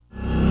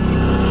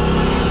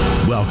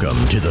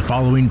Welcome to the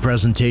following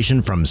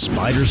presentation from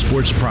Spider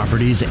Sports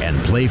Properties and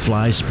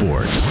Playfly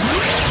Sports.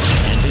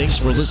 And thanks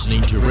for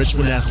listening to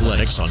Richmond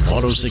Athletics on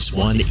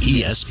 106.1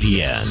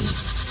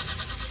 ESPN.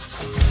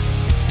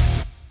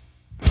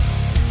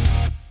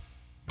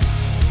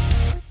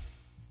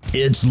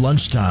 It's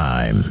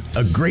lunchtime,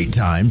 a great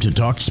time to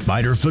talk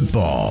Spider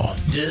football.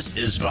 This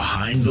is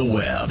Behind the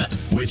Web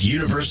with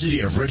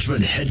University of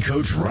Richmond head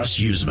coach Russ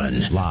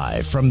Huesman.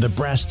 Live from the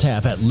Brass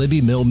Tap at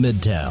Libby Mill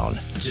Midtown.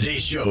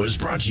 Today's show is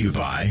brought to you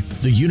by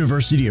the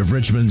University of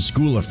Richmond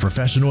School of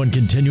Professional and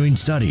Continuing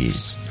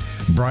Studies,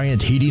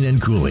 Bryant Heating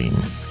and Cooling,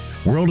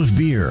 World of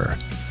Beer,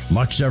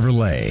 Lux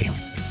Chevrolet,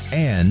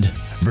 and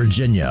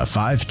Virginia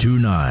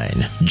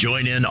 529.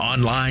 Join in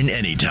online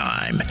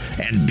anytime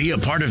and be a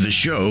part of the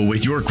show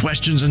with your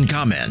questions and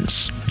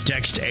comments.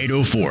 Text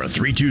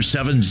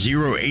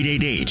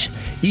 804-327-0888.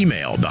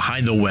 Email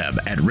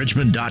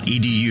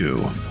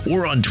behindtheweb@richmond.edu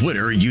or on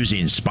Twitter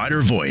using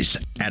Spider Voice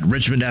at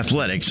Richmond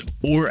Athletics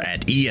or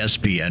at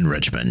ESPN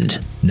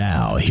Richmond.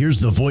 Now, here's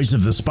the voice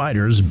of the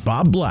Spiders,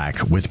 Bob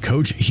Black, with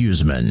Coach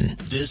Huesman.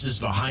 This is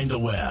Behind the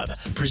Web,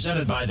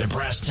 presented by the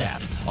Brass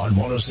Tap on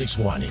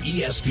 106.1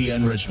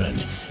 ESPN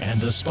Richmond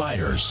and the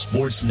Spiders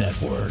Sports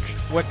Network.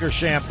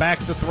 Wickersham back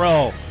to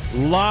throw.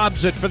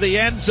 Lobs it for the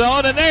end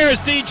zone, and there's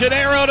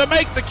DeGennaro to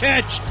make the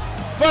catch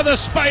for the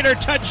Spider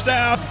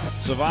touchdown.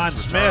 Savon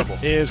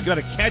Smith is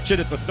going to catch it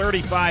at the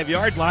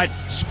 35-yard line.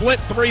 Split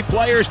three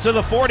players to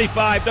the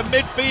 45, to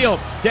midfield,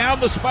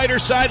 down the Spider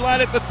sideline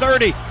at the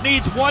 30.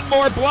 Needs one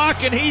more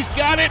block, and he's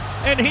got it,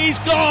 and he's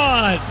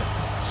gone.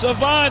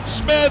 Savon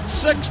Smith,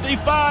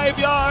 65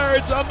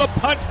 yards on the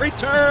punt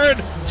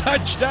return.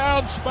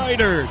 Touchdown,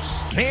 Spiders.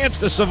 Hands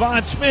to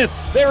Savon Smith.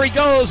 There he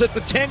goes at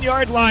the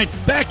 10-yard line.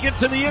 Back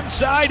into the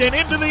inside and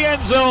into the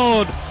end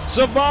zone.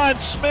 Savon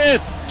Smith,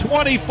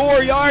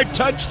 24-yard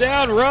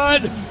touchdown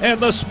run,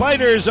 and the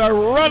Spiders are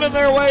running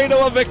their way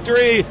to a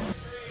victory.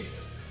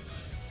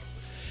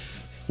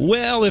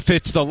 Well, if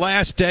it's the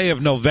last day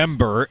of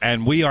November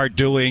and we are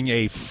doing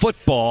a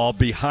football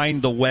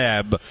Behind the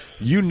Web,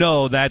 you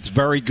know that's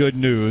very good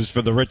news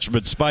for the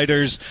Richmond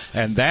Spiders,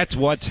 and that's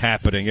what's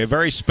happening. A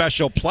very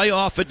special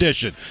playoff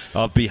edition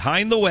of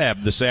Behind the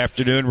Web this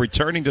afternoon,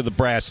 returning to the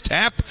Brass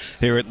Tap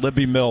here at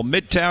Libby Mill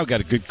Midtown.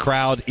 Got a good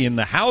crowd in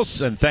the house,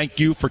 and thank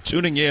you for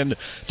tuning in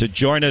to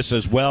join us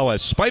as well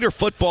as Spider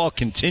football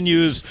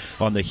continues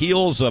on the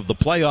heels of the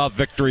playoff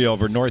victory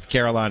over North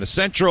Carolina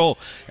Central,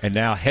 and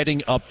now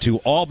heading up to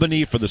Albany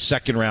for the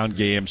second round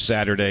game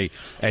Saturday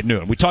at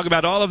noon. We talk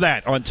about all of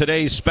that on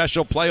today's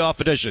special playoff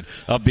edition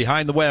of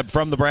Behind the Web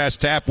from the Brass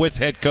Tap with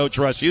head coach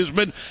Russ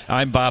Huesman.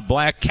 I'm Bob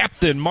Black.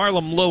 Captain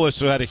Marlom Lewis,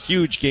 who had a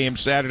huge game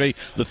Saturday,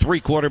 the 3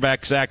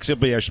 quarterback sacks. He'll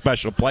be our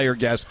special player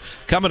guest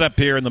coming up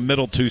here in the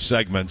middle 2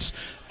 segments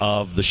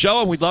of the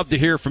show, and we'd love to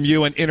hear from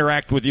you and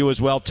interact with you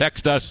as well.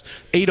 Text us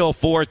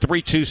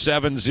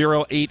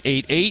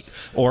 804-327-0888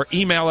 or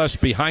email us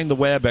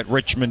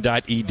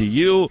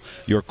behindtheweb@richmond.edu,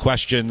 your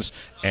questions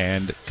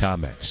and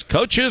comments.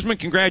 Coach Huesman,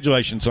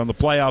 congratulations on the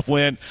playoff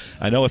win.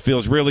 I know it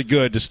feels really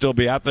good to still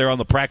be out there on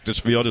the practice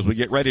field as we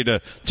get ready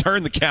to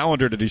turn the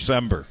calendar to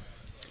December.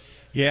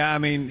 Yeah, I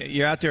mean,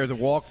 you're out there at the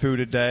walkthrough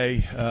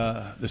today,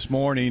 this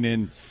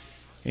morning,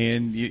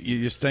 and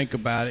you just think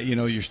about it, you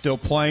know, you're still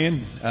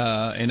playing,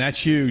 and that's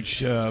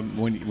huge.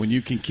 When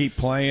you can keep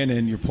playing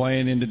and you're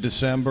playing into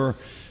December,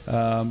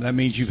 that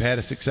means you've had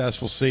a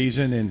successful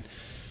season, and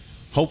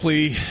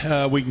hopefully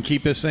we can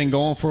keep this thing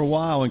going for a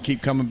while and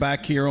keep coming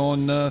back here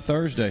on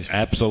Thursdays.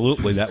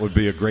 Absolutely. That would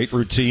be a great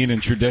routine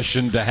and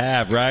tradition to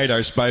have, right?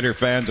 Our Spider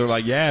fans are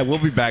like, yeah, we'll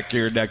be back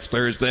here next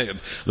Thursday and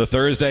the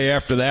Thursday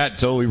after that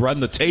until we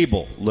run the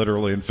table,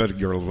 literally and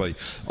figuratively,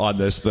 on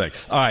this thing.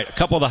 All right, a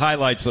couple of the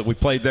highlights that we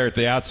played there at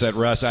the outset,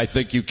 Russ, I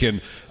think you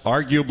can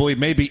arguably,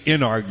 maybe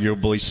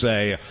inarguably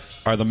say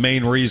are the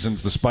main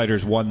reasons the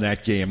Spiders won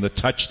that game. The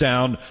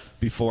touchdown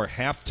before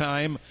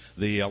halftime,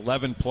 the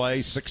 11-play,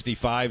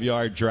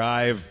 65-yard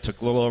drive,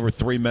 took a little over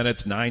 3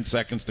 minutes, 9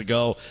 seconds to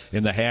go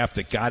in the half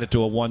that got it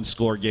to a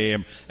one-score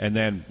game. And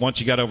then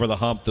once you got over the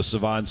hump, the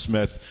Savon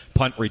Smith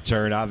punt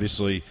return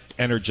obviously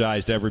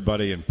energized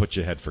everybody and put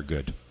you ahead for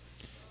good.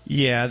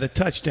 Yeah, the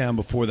touchdown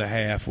before the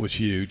half was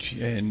huge.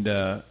 And,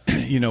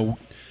 you know,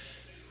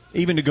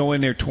 even to go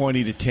in there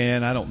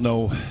 20-10, I don't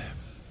know,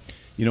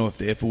 you know,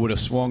 if it would have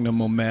swung the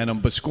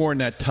momentum. But scoring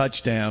that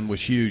touchdown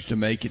was huge to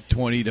make it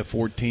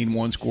 20-14,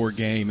 one-score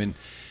game. And,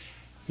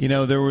 you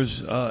know, there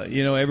was,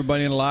 you know,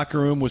 everybody in the locker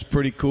room was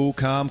pretty cool,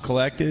 calm,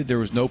 collected. There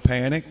was no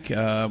panic.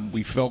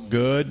 We felt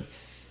good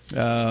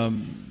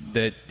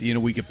that, you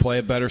know, we could play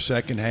a better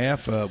second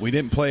half. We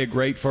didn't play a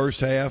great first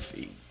half,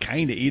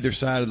 kind of either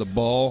side of the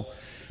ball.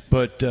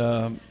 But,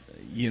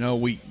 you know,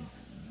 we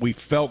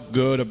felt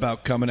good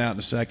about coming out in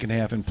the second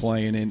half and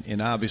playing.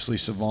 And obviously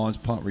Savon's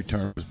punt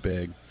return was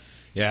big.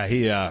 Yeah,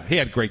 he had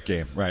a great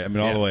game, right? I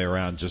mean, all the way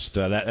around. Just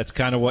that's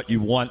kind of what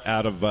you want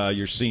out of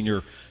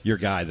your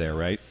guy there,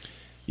 right?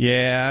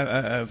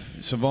 Yeah,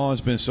 Savon's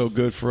been so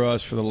good for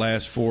us for the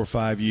last 4 or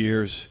 5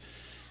 years.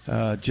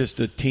 Just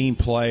a team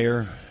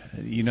player.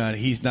 You know,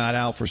 he's not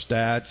out for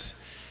stats.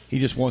 he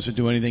just wants to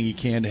do anything he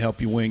can to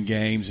help you win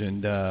games,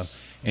 and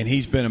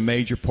he's been a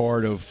major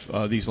part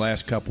of these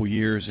last couple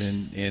years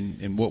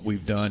in what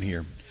we've done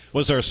here.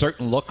 Was there a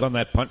certain look on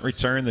that punt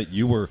return that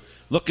you were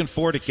looking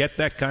for to get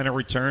that kind of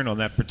return on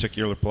that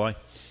particular play?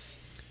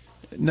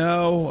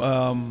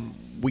 No,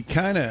 we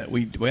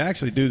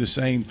actually do the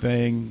same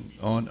thing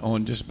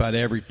on just about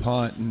every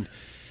punt,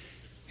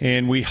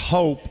 and we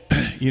hope,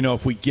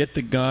 if we get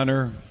the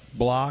gunner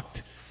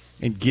blocked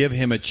and give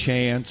him a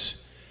chance,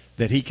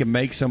 that he can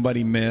make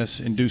somebody miss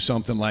and do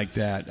something like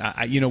that.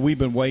 We've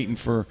been waiting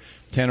for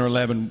 10 or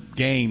 11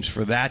 games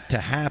for that to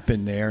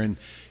happen there,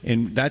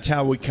 and that's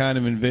how we kind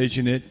of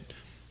envision it.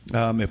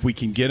 If we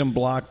can get him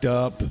blocked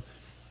up,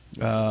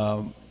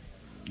 on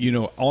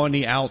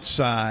the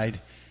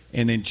outside,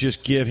 and then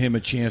just give him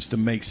a chance to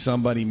make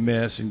somebody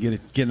miss and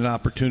get an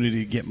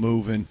opportunity to get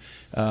moving.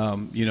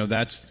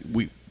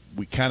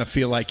 We kind of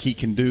feel like he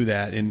can do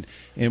that, and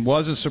it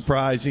wasn't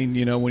surprising,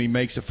 when he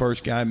makes the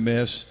first guy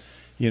miss,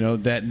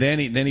 that then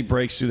he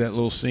breaks through that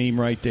little seam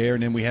right there,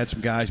 and then we had some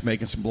guys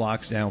making some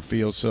blocks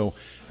downfield. So,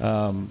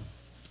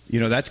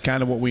 that's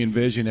kind of what we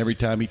envision every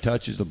time he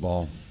touches the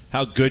ball.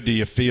 How good do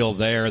you feel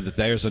there that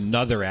there's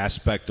another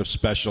aspect of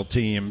special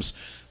teams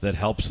that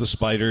helps the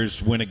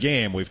Spiders win a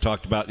game? We've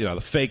talked about,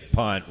 the fake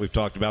punt. We've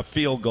talked about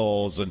field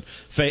goals and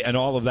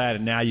all of that,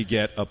 and now you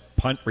get a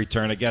punt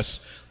return. I guess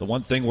the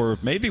one thing we're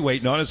maybe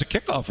waiting on is a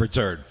kickoff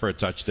return for a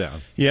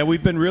touchdown. Yeah,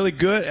 we've been really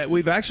good.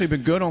 We've actually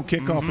been good on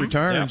kickoff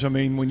returns. Yeah. I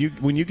mean, when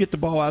you get the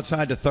ball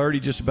outside the 30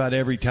 just about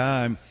every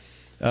time,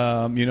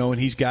 and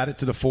he's got it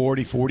to the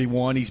 40,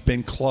 41. He's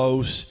been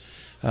close.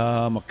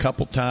 A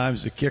couple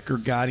times the kicker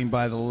got him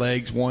by the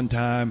legs one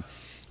time.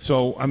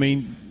 So,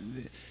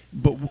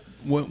 but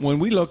when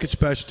we look at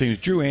special teams,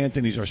 Drew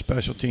Anthony's our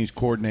special teams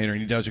coordinator,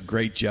 and he does a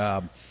great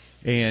job.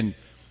 And,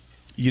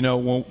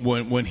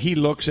 when he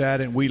looks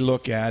at it and we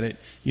look at it,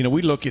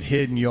 we look at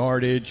hidden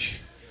yardage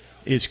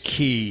is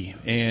key.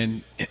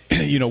 And,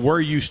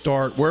 where we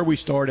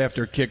start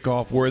after a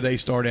kickoff, where they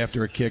start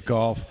after a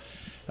kickoff.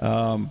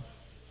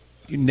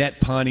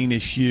 Net punting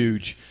is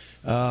huge.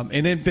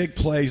 And then big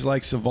plays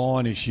like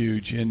Savon is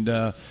huge. And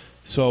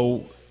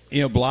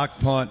block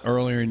punt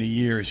earlier in the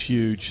year is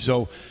huge.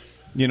 So,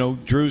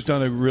 Drew's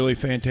done a really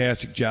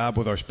fantastic job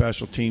with our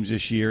special teams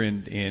this year.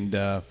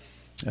 And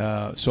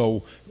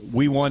so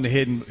we won the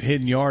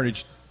hidden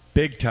yardage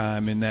big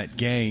time in that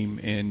game.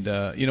 And,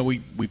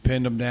 we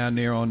pinned them down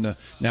there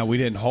now we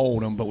didn't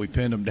hold them, but we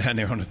pinned them down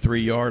there on the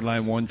 3-yard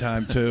line one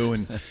time too,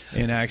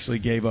 and actually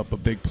gave up a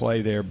big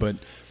play there. But,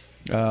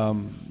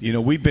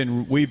 we've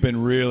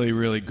been really,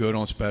 really good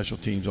on special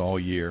teams all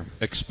year.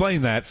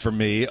 Explain that for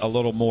me a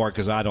little more,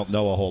 because I don't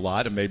know a whole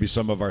lot, and maybe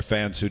some of our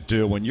fans who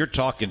do. When you're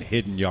talking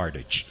hidden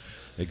yardage,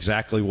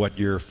 exactly what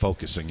you're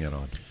focusing in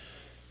on.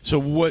 So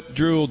what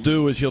Drew will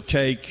do is he'll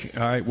take,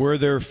 all right, where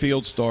their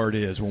field start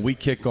is when we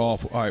kick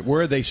off. All right,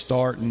 where are they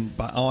starting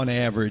on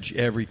average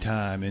every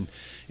time? And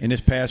in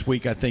this past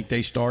week, I think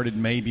they started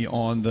maybe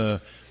on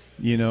the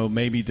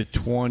maybe the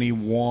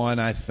 21,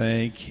 I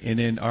think. And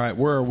then, all right,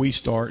 where are we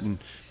starting?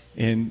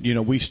 And,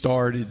 we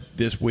started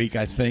this week,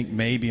 I think,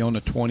 maybe on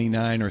the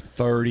 29 or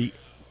 30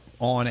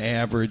 on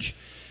average.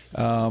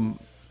 And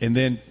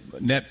then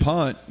net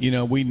punt,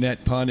 we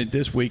net punted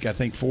this week, I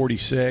think,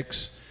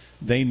 46.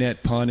 They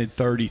net punted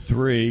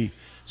 33.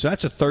 So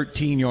that's a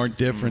 13-yard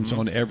difference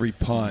on every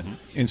punt.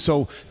 And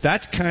so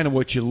that's kind of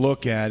what you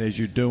look at as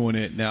you're doing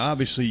it. Now,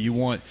 obviously, you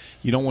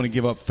don't want to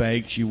give up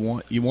fakes. You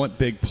want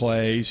big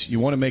plays. You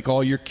want to make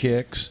all your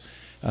kicks,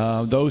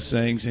 those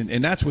things.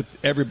 And that's what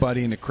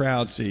everybody in the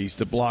crowd sees,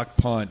 the block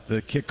punt,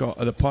 the kickoff,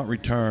 the punt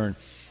return,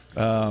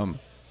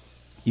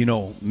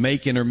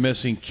 making or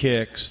missing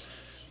kicks.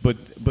 But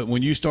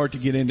when you start to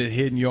get into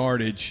hidden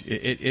yardage,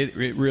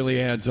 it really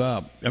adds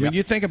up. I mean,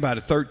 you think about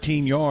it,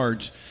 13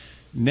 yards –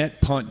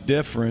 net punt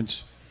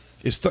difference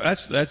is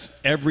that's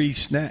every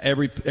snap,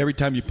 every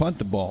time you punt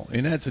the ball,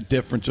 and that's a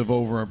difference of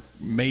over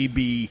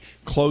maybe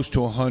close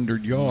to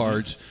 100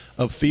 yards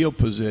of field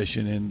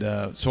position.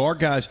 And so our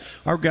guys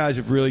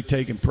have really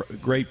taken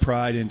great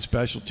pride in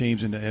special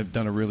teams and have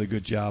done a really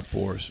good job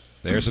for us.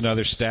 There's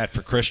another stat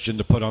for Christian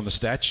to put on the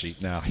stat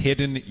sheet now.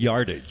 Hidden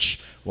yardage.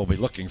 We'll be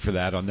looking for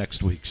that on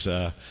next week's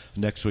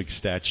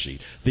stat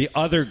sheet. The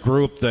other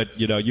group that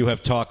you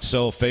have talked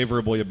so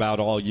favorably about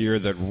all year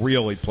that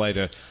really played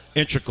an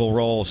integral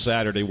role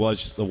Saturday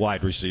was the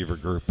wide receiver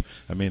group.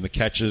 I mean, the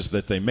catches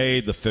that they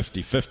made, the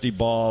 50-50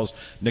 balls,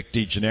 Nick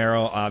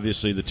DeGennaro,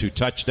 obviously the 2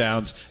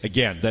 touchdowns,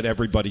 again, that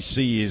everybody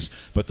sees.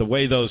 But the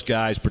way those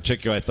guys,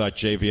 particularly I thought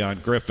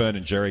Javion Griffin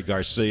and Jerry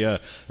Garcia,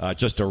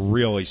 just a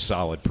really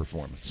solid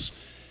performance.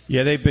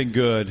 Yeah, they've been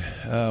good.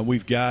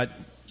 We've got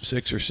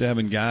 6 or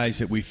 7 guys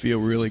that we feel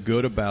really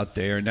good about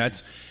there. And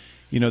that's,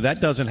 that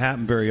doesn't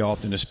happen very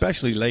often,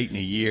 especially late in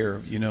the year,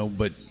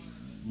 but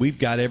we've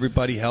got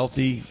everybody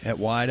healthy at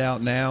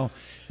wideout now.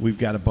 We've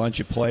got a bunch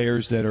of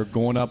players that are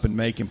going up and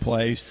making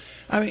plays.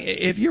 I mean,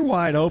 if you're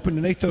wide open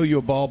and they throw you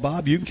a ball,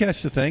 Bob, you can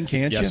catch the thing,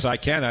 can't you? Yes, I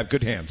can. I have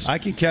good hands. I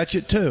can catch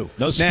it too.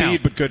 No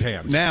speed, but good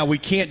hands. Now, we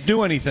can't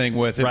do anything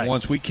with it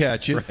once we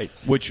catch it,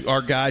 which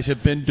our guys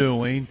have been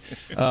doing.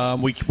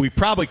 We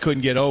probably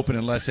couldn't get open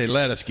unless they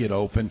let us get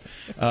open.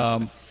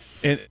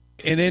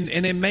 And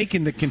then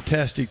making the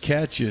contested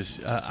catches,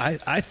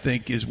 I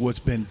think, is what's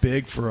been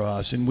big for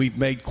us. And we've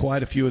made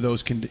quite a few of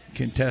those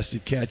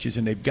contested catches,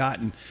 and they've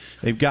gotten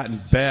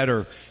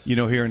better,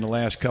 here in the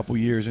last couple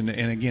of years. And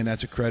again,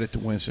 that's a credit to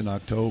Winston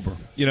October.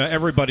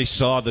 Everybody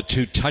saw the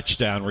 2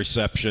 touchdown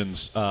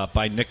receptions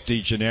by Nick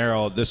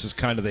DeGennaro. This is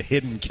kind of the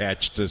hidden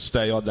catch, to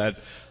stay on that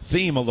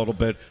theme a little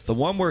bit. The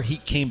one where he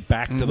came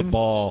back to the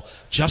ball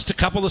just a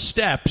couple of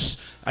steps,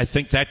 I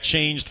think that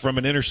changed from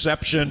an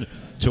interception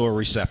to a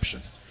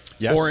reception.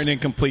 Yes. Or an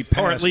incomplete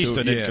pass. Or at least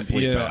an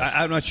incomplete pass.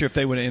 I'm not sure if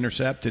they would have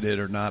intercepted it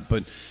or not,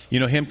 but,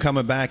 him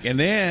coming back. And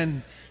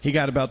then he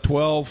got about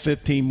 12,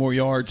 15 more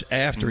yards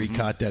after he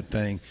caught that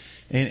thing.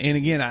 And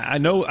again, I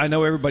know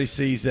everybody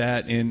sees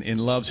that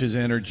and loves his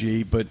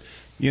energy, but,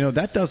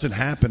 that doesn't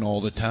happen all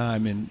the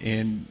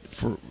time.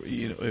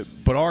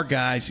 But our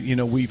guys,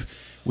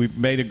 we've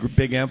made a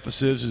big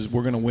emphasis is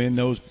we're going to win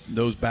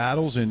those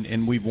battles,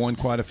 and we've won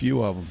quite a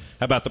few of them.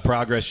 How about the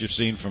progress you've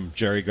seen from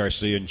Jerry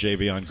Garcia and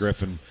Javion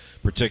Griffin?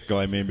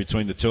 Particularly, I mean,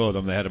 between the two of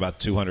them, they had about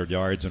 200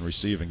 yards in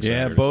receiving.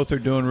 Yeah, Saturday. Both are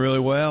doing really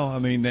well. I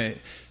mean,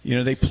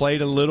 they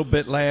played a little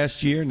bit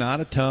last year,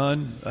 not a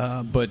ton,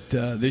 but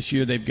this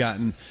year they've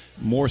gotten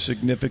more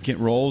significant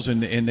roles,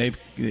 and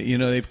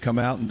they've come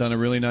out and done a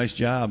really nice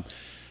job.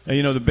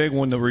 The big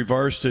one, the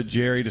reverse to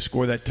Jerry to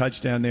score that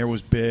touchdown there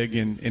was big,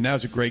 and that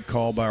was a great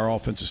call by our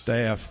offensive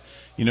staff,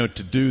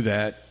 to do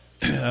that.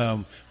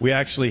 We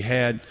actually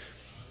had.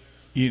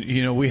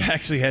 We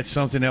actually had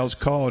something else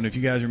called, and if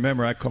you guys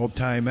remember, I called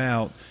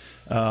timeout.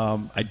 I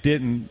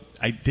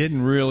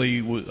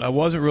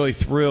wasn't really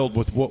thrilled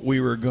with what we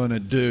were going to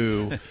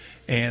do,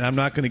 and I'm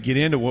not going to get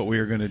into what we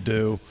were going to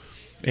do.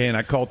 And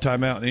I called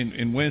timeout,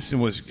 and Winston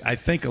was, I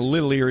think, a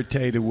little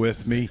irritated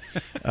with me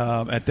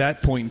at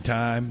that point in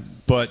time.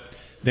 But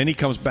then he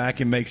comes back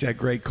and makes that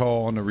great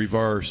call on the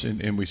reverse,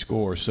 and we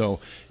score.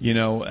 So,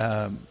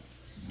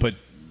 but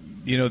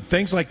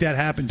things like that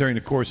happen during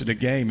the course of the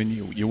game, and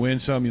you win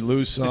some, you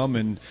lose some,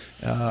 and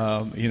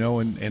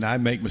and I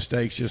make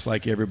mistakes just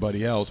like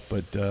everybody else.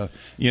 But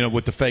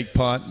with the fake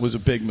punt was a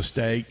big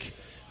mistake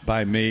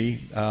by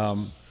me.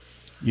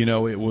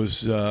 It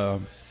was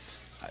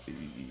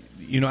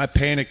I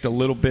panicked a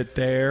little bit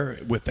there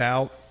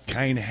without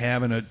kind of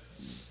having a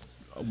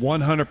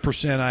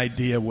 100%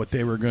 idea what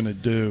they were going to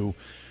do,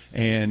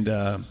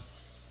 and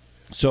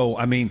so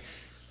I mean.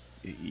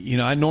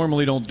 I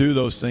normally don't do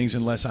those things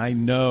unless I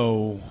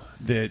know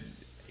that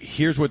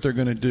here's what they're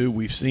going to do.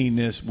 We've seen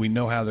this. We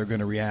know how they're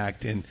going to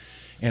react. And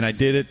I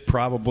did it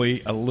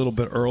probably a little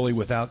bit early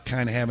without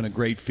kind of having a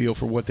great feel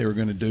for what they were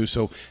going to do.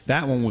 So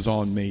that one was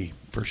on me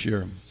for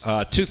sure.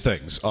 2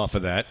 things off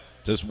of that.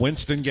 Does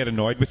Winston get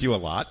annoyed with you a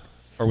lot,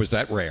 or was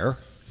that rare?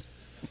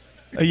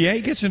 Yeah,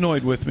 he gets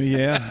annoyed with me,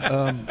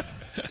 yeah.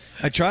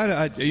 I try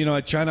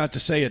not to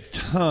say a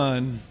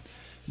ton.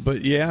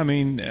 But yeah, I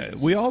mean,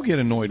 we all get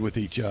annoyed with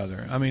each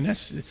other. I mean,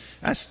 that's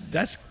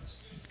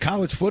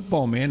college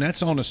football, man.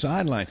 That's on the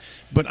sideline.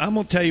 But I'm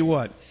gonna tell you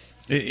what,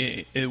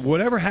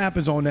 whatever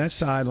happens on that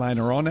sideline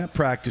or on that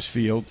practice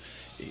field,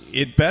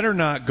 it better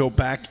not go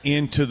back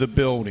into the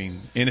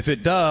building. And if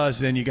it does,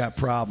 then you got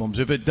problems.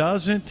 If it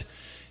doesn't,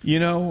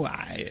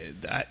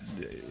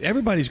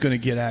 everybody's going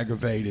to get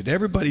aggravated.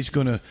 Everybody's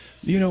going to,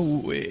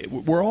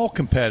 we're all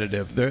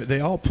competitive. They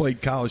all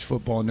played college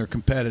football, and they're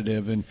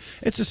competitive. And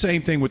it's the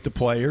same thing with the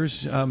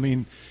players. I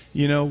mean,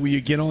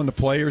 you get on the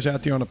players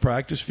out there on the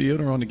practice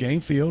field or on the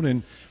game field,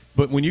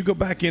 but when you go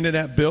back into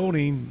that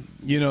building,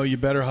 you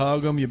better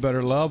hug them, you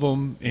better love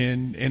them,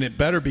 and it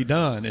better be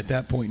done at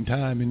that point in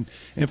time. And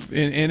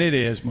it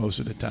is most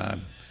of the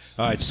time.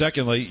 All right,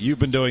 secondly, you've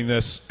been doing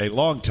this a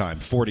long time,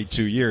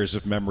 42 years,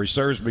 if memory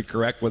serves me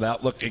correct,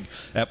 without looking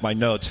at my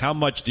notes. How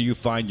much do you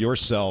find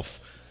yourself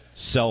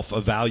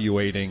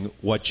self-evaluating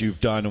what you've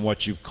done and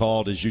what you've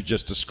called, as you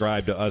just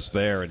described to us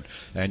there,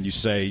 and you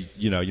say,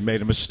 you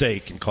made a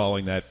mistake in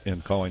calling that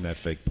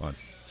fake punt?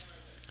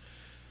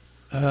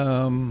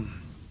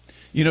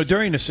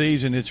 During the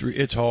season,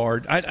 it's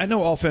hard. I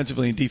know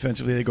offensively and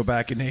defensively they go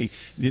back and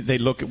they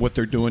look at what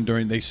they're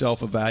doing they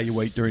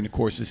self-evaluate during the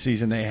course of the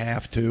season. They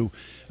have to.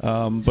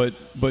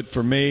 But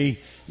for me,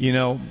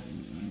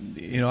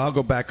 I'll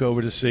go back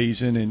over the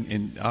season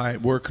and all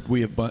right, where could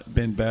we have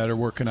been better?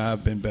 Where can I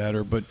have been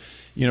better? But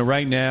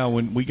right now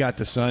when we got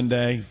to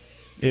Sunday,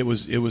 it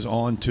was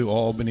on to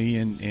Albany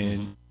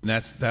and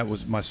that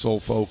was my sole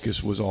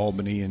focus was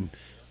Albany, and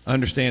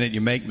understand that you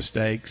make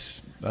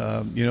mistakes.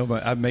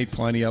 But I've made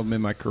plenty of them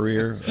in my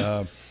career.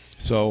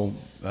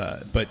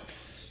 But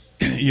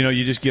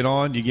you just get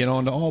on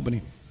to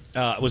Albany.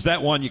 Was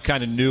that one you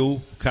kind of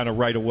knew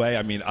right away?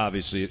 I mean,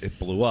 obviously it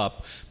blew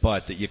up,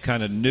 but that you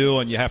kind of knew,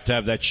 and you have to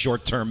have that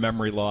short-term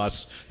memory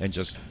loss and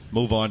just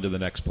move on to the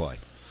next play.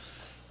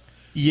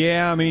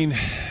 Yeah, I mean,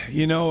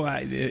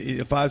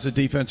 if I was a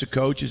defensive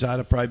coach, I'd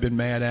have probably been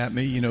mad at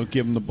me,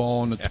 give them the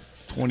ball on the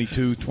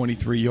 22,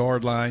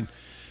 23-yard line.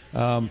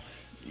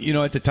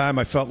 At the time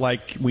I felt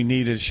like we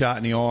needed a shot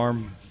in the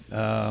arm.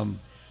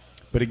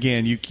 But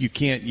again, you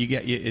can't.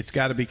 It's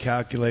got to be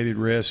calculated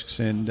risks,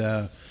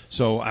 and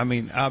so I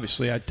mean,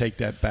 obviously, I'd take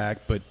that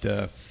back. But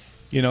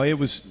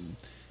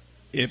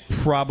it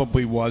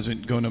probably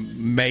wasn't going to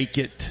make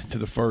it to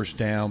the first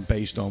down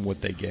based on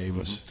what they gave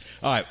us.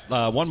 All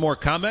right, one more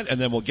comment, and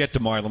then we'll get to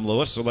Marlom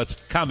Lewis. So let's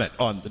comment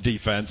on the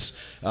defense.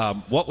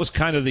 What was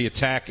kind of the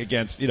attack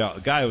against, a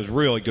guy who was a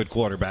really good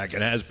quarterback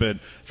and has been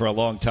for a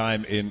long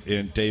time in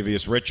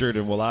Davius Richard,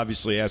 and we'll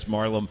obviously ask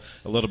Marlom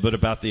a little bit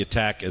about the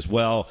attack as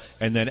well.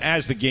 And then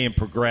as the game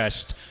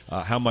progressed,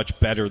 how much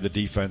better the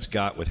defense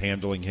got with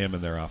handling him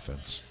and their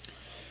offense.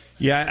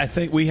 Yeah, I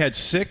think we had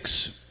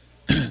 6,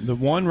 the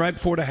one right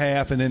before the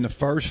half, and then the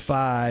first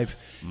 5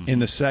 in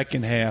the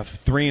second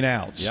half, 3 and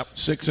outs. Yep.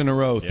 6 in a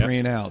row, 3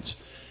 and outs.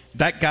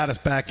 That got us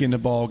back in the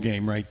ball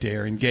game right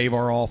there and gave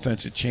our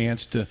offense a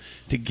chance to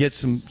get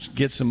some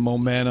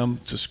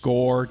momentum, to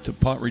score, to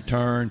punt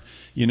return,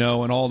 and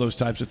all those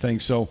types of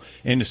things. So,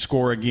 and to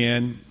score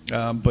again.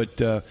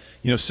 But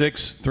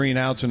 6 3 and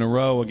outs in a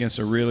row against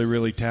a really,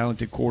 really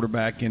talented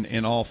quarterback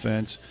in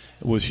offense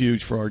was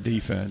huge for our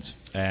defense.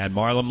 And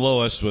Marlom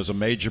Lewis was a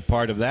major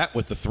part of that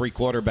with the 3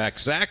 quarterback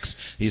sacks.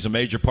 He's a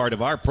major part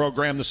of our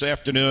program this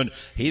afternoon.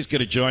 He's going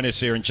to join us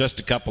here in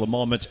just a couple of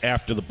moments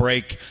after the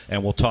break,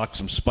 and we'll talk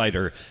some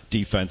Spider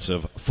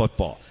defensive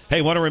football.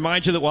 Hey, want to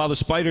remind you that while the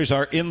Spiders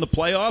are in the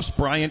playoffs,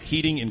 Bryant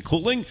Heating and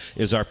Cooling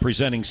is our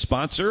presenting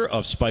sponsor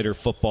of Spider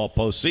football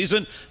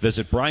postseason.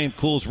 Visit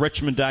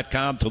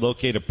BryantCoolsRichmond.com to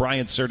locate a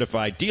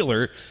Bryant-certified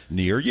dealer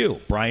near you.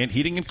 Bryant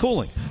Heating and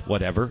Cooling,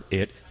 whatever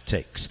it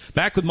takes.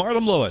 Back with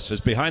Marlom Lewis as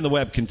Behind the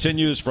Web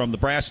continues from the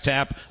Brass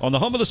Tap on the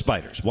home of the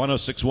Spiders,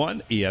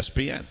 106.1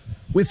 ESPN.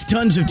 With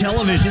tons of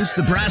televisions,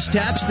 the Brass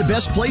Tap's the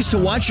best place to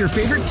watch your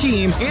favorite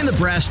team, and the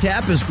Brass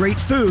Tap has great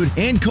food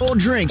and cold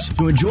drinks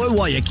to enjoy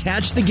while you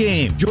catch the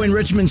game. Join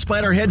Richmond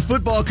Spider head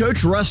football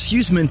coach Russ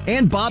Huesman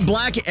and Bob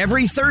Black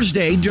every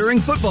Thursday during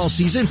football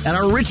season at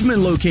our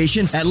Richmond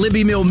location at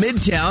Libby Mill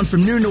Midtown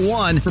from noon to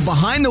 1 for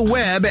Behind the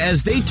Web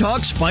as they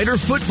talk Spider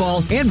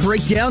football and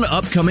break down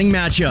upcoming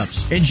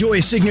matchups. Enjoy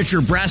signature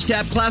Brass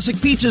Tap classic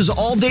pizzas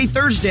all day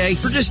Thursday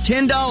for just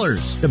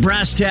 $10. The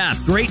Brass Tap,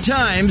 great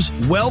times,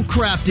 well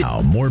crafted.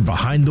 Now, more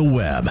Behind the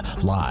Web,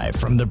 live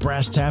from the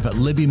Brass Tap at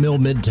Libby Mill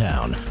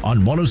Midtown on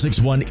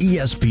 106.1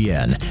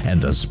 ESPN and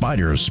the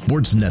Spiders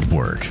Sports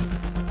Network.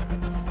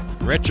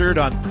 Richard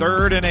on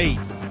 3rd and 8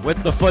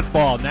 with the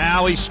football.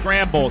 Now he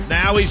scrambles.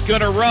 Now he's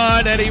going to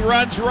run, and he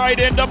runs right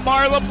into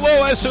Marlom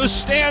Lewis, who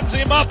stands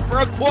him up for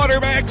a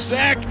quarterback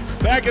sack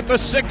back at the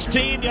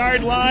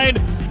 16-yard line.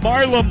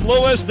 Marlom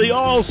Lewis, the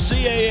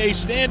all-CAA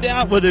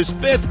standout, with his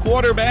 5th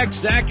quarterback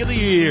sack of the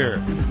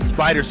year.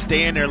 Spiders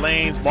stay in their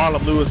lanes.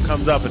 Marlom Lewis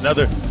comes up,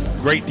 another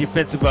great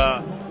defensive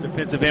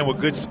end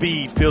with good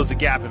speed, fills the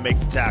gap and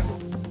makes the tackle.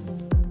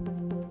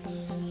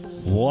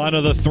 One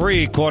of the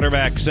 3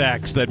 quarterback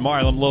sacks that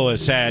Marlom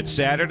Lewis had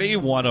Saturday,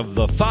 one of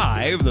the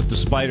 5 that the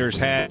Spiders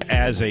had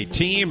as a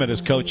team. And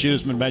as Coach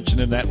Huesman mentioned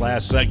in that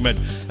last segment,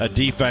 a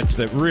defense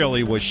that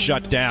really was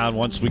shut down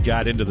once we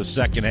got into the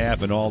second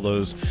half and all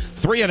those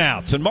 3 and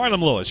outs. And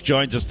Marlom Lewis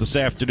joins us this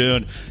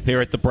afternoon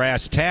here at the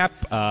Brass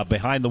Tap.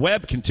 Behind the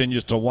Web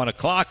continues till 1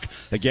 o'clock.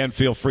 Again,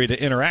 feel free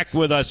to interact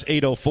with us,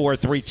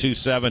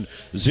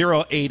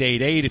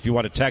 804-327-0888. If you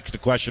want to text a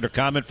question or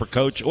comment for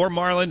Coach or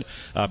Marlon,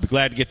 be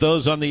glad to get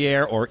those on the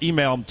air, or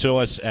email them to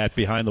us at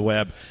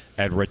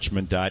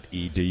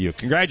behindtheweb@richmond.edu.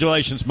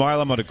 Congratulations,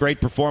 Marlom, on a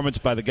great performance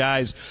by the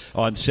guys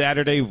on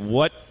Saturday.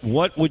 What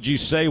would you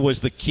say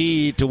was the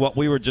key to what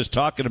we were just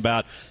talking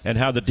about and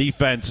how the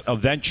defense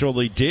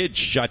eventually did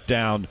shut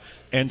down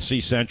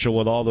NC Central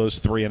with all those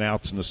 3 and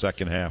outs in the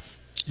second half?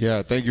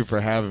 Yeah, thank you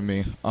for having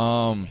me.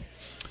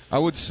 I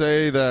would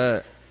say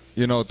that,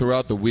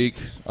 throughout the week,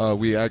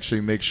 we actually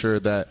make sure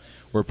that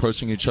we're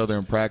pushing each other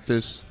in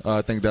practice.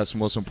 I think that's the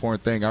most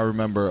important thing. I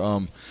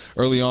remember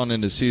early on in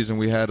the season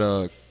we had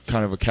a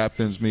kind of a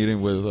captain's meeting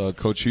with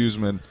Coach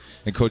Huesman,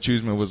 and Coach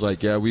Huesman was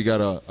like, yeah, we got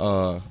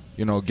to,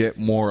 get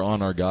more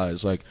on our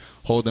guys, like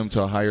hold them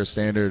to a higher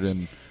standard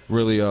and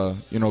really,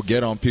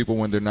 get on people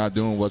when they're not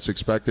doing what's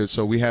expected.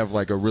 So we have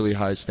like a really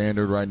high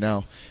standard right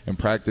now. In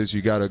practice,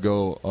 you got to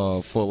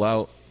go full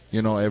out,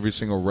 every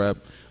single rep.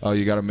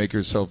 You got to make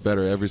yourself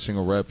better every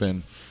single rep,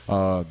 and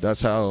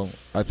that's how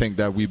I think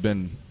that we've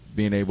been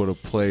being able to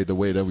play the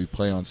way that we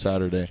play on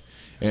Saturday.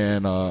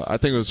 And I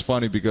think it was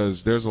funny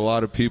because there's a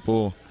lot of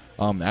people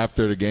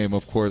after the game,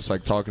 of course,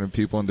 like talking to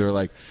people, and they're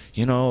like,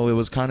 it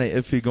was kind of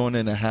iffy going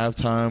into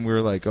halftime. We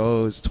were like,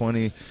 oh, it's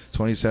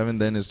 2027,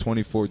 then it's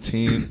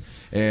 2014.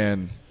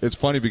 And it's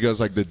funny because,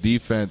 like, the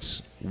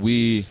defense,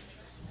 we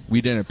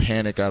didn't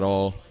panic at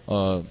all,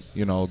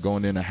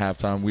 going into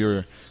halftime.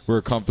 We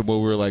were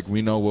comfortable. We were like,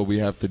 we know what we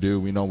have to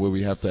do. We know what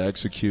we have to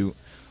execute.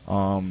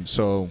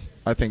 So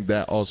I think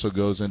that also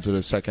goes into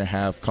the second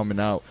half. Coming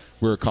out,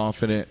 we were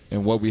confident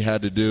in what we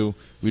had to do.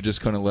 We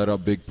just couldn't let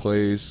up big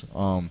plays.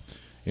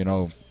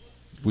 then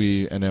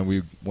we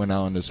went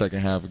out in the second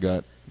half and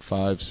got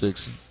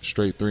 5-6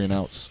 straight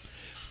 3-and-outs.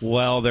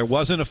 Well, there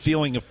wasn't a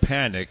feeling of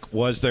panic.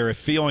 Was there a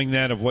feeling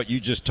then of what you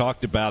just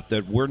talked about,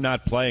 that we're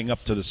not playing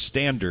up to the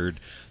standard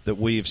that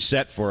we've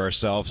set for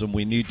ourselves, and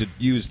we need to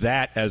use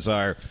that as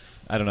our,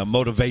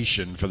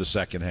 motivation for the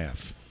second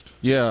half?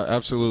 Yeah,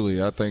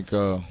 absolutely. I think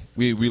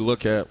we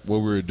look at what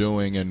we were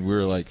doing, and we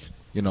were like,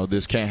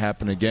 this can't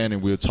happen again,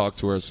 and we'll talk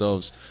to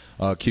ourselves,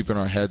 keeping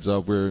our heads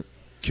up. We're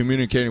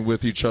communicating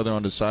with each other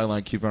on the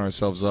sideline, keeping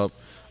ourselves up.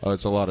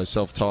 It's a lot of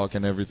self-talk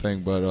and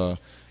everything, but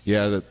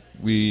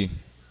we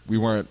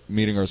weren't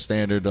meeting our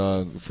standard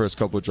the first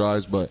couple of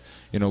drives, but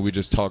we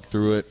just talked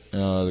through it.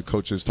 The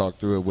coaches talked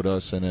through it with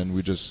us, and then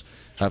we just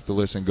have to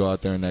listen, go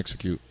out there, and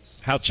execute.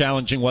 How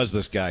challenging was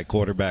this guy,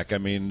 quarterback? I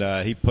mean,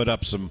 he put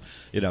up some,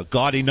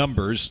 gaudy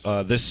numbers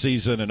this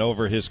season and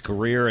over his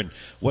career. And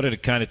what did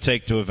it kind of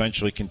take to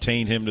eventually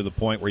contain him to the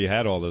point where you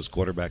had all those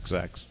quarterback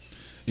sacks?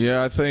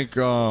 Yeah, I think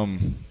he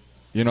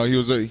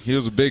was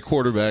a big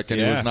quarterback,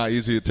 and it was not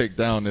easy to take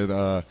down.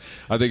 I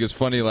think it's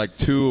funny, like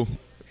two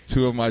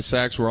of my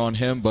sacks were on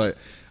him, but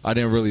I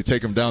didn't really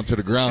take him down to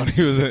the ground.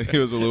 He was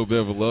a little bit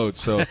of a load.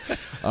 So,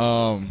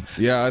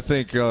 I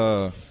think.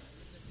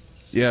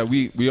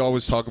 We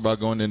always talk about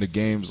going into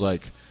games,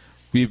 like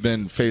we've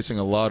been facing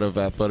a lot of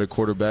athletic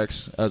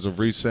quarterbacks as of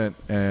recent,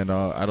 and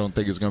I don't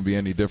think it's going to be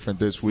any different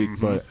this week.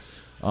 Mm-hmm.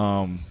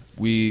 But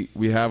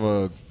we have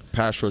a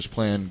pass rush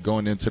plan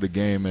going into the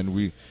game,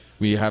 and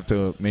we have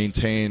to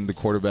maintain the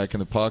quarterback in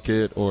the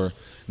pocket or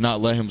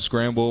not let him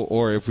scramble,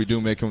 or if we do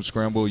make him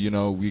scramble,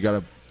 we got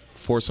to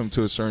force him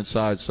to a certain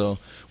side. So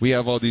we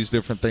have all these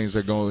different things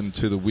that go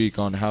into the week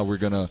on how we're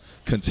going to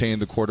contain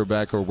the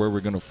quarterback or where we're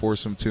going to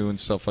force him to and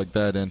stuff like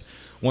that. And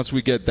once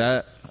we get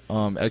that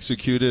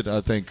executed,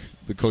 I think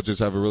the coaches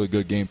have a really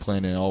good game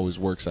plan, and it always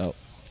works out.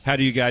 How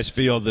do you guys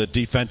feel the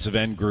defensive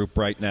end group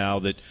right now,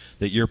 that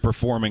you're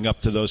performing up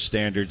to those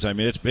standards? I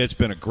mean, it's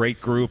been a great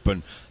group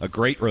and a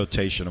great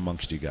rotation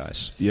amongst you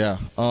guys. Yeah.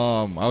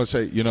 I would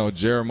say,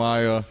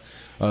 Jeremiah,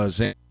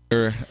 Xander,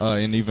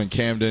 and even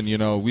Camden,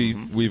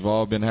 we've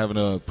all been having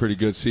a pretty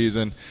good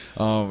season.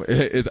 I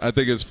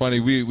think it's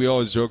funny. We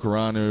always joke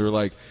around, and they're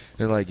like,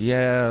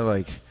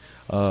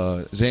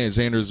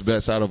 Xander's the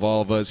best out of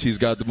all of us. He's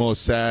got the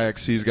most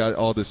sacks. He's got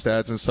all the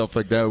stats and stuff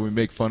like that. We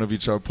make fun of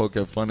each other, poke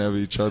at fun of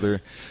each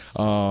other.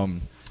 I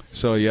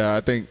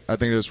think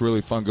it's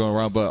really fun going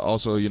around. But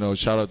also,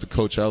 shout out to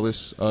Coach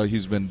Ellis.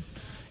 He's been,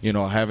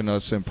 having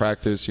us in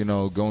practice,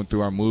 going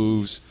through our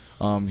moves.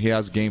 He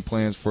has game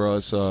plans for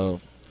us.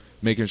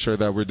 Making sure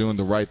that we're doing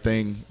the right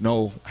thing,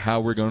 know how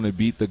we're going to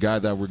beat the guy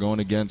that we're going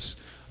against,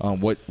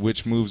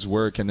 which moves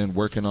work, and then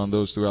working on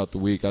those throughout the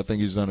week. I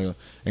think he's done an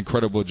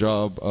incredible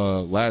job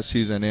last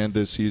season and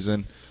this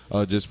season,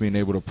 just being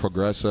able to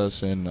progress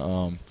us and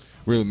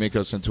really make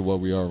us into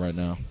what we are right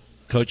now.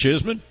 Coach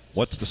Huesman,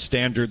 what's the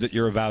standard that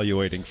you're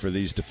evaluating for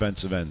these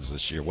defensive ends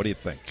this year? What do you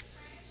think?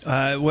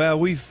 Well,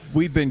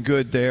 we've been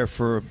good there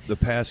for the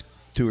past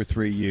 2 or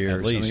 3 years.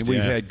 At least,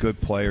 we've had good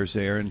players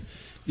there, and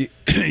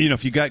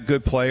if you got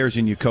good players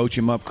and you coach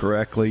them up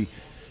correctly,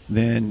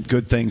 then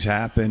good things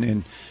happen.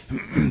 And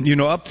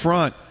up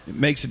front, it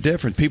makes a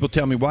difference. People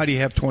tell me, why do you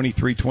have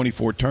 23,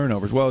 24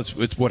 turnovers? Well,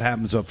 it's what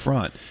happens up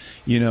front.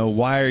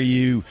 Why are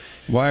you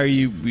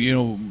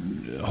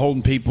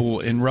holding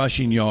people in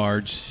rushing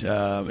yards?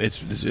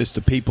 It's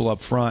the people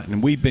up front,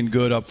 and we've been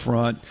good up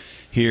front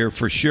here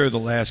for sure the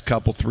last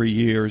 3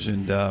 years,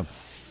 and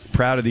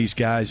proud of these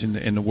guys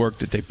and the work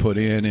that they put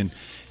in.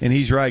 And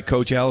he's right.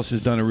 Coach Ellis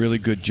has done a really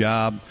good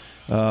job,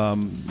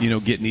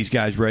 getting these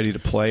guys ready to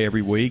play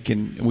every week.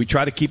 And we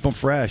try to keep them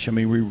fresh. I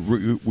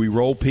mean, we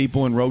roll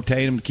people and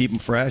rotate them to keep them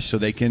fresh so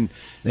they can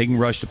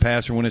rush the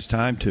passer when it's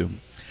time to.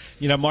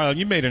 Marlon,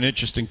 you made an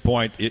interesting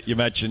point. You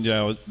mentioned,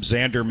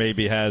 Xander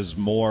maybe has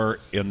more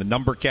in the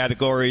number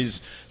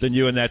categories than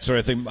you and that sort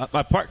of thing.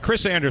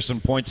 Chris Anderson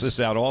points this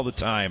out all the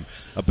time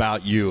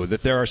about you,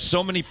 that there are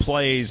so many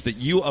plays that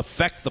you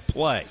affect the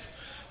play,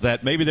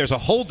 that maybe there's a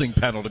holding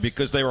penalty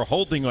because they were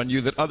holding on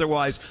you that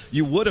otherwise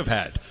you would have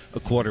had a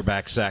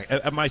quarterback sack.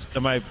 Am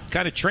I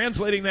kind of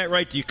translating that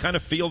right? Do you kind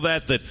of feel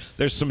that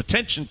there's some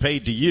attention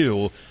paid to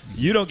you?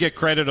 You don't get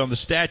credit on the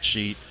stat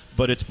sheet,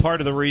 but it's part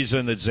of the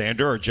reason that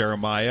Xander or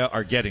Jeremiah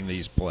are getting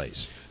these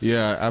plays.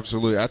 Yeah,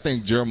 absolutely. I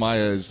think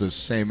Jeremiah is the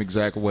same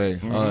exact way.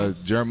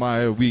 Mm-hmm.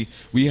 Jeremiah, we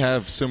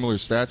have similar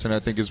stats, and I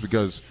think it's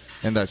because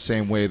in that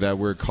same way that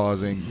we're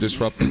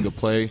disrupting the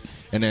play,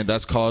 and then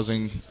that's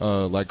causing,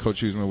 like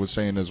Coach Huesman was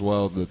saying as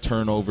well, the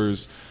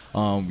turnovers.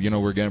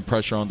 We're getting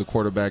pressure on the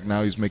quarterback.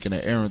 Now he's making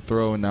an errant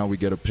throw, and now we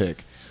get a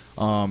pick.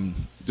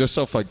 Just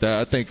stuff like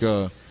that. I think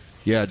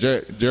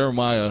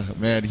Jeremiah,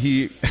 man,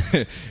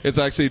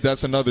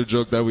 that's another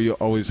joke that we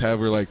always have.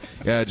 We're like,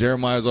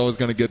 Jeremiah's always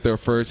going to get there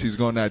first. He's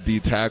going that D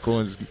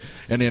tackle,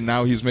 and then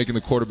now he's making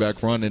the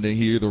quarterback run, and then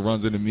he either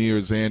runs into me or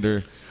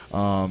Xander.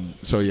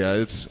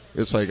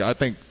 It's like I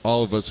think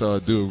all of us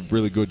do a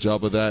really good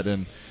job of that,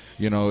 and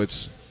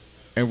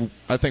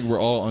I think we're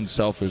all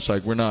unselfish.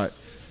 Like we're not,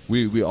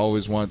 we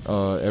always want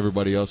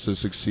everybody else to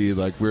succeed.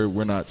 Like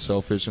we're not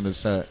selfish in the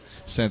sense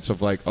sense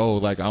of like, oh,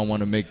 like I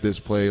want to make this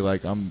play.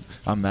 Like I'm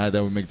mad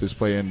that we make this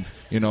play, and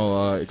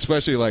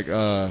especially like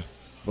the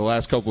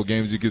last couple of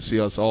games, you can see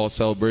us all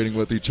celebrating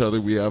with each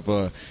other. We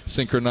have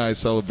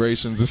synchronized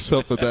celebrations and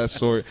stuff of that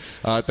sort.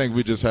 I think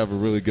we just have a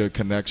really good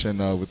connection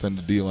within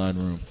the D-line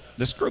room.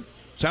 This group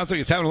sounds like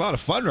it's having a lot of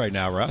fun right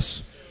now,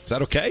 Russ. Is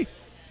that okay?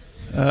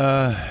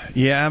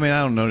 Yeah, I mean,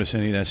 I don't notice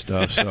any of that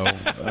stuff. So,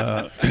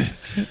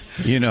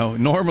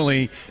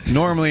 normally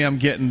I'm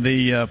getting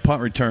the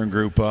punt return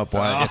group up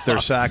if they're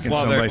sacking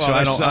somebody. So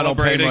I don't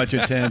pay much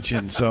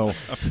attention. So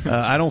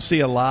I don't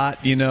see a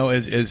lot,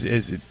 as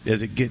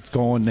it gets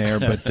going there.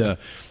 But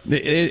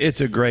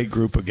it's a great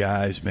group of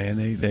guys, man.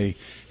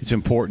 It's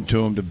important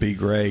to them to be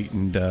great,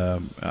 and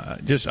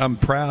I'm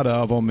proud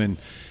of them.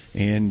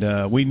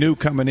 And we knew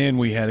coming in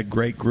we had a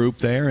great group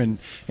there, and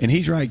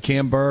he's right,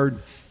 Cam Bird.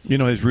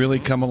 Has really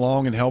come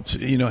along and helped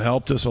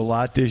us a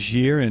lot this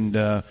year,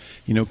 and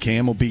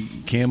Cam will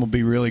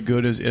be really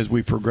good as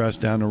we progress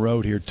down the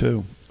road here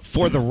too.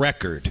 For the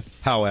record,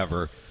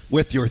 however,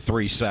 with your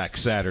 3 sacks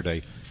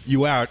Saturday,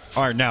 you are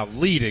now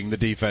leading the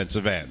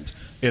defensive end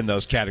in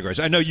those categories.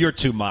 I know you're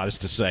too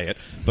modest to say it,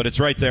 but it's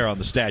right there on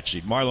the stat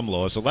sheet. Marlom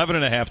Lewis,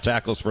 11.5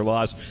 tackles for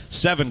loss,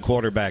 7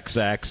 quarterback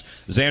sacks.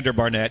 Xander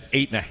Barnett,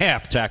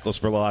 8.5 tackles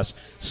for loss,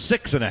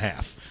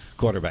 6.5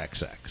 quarterback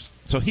sacks.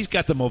 So he's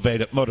got the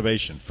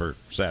motivation for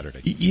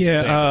Saturday.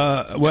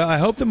 Yeah, well, I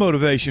hope the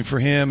motivation for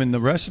him and the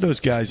rest of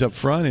those guys up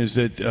front is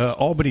that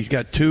Albany's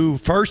got 2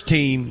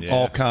 first-team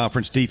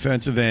all-conference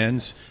defensive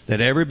ends that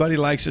everybody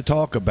likes to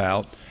talk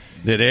about,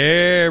 that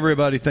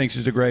everybody thinks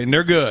is great. And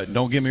they're good.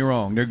 Don't get me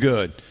wrong. They're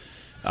good.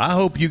 I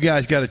hope you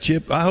guys got a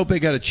chip. I hope they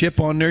got a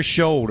chip on their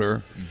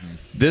shoulder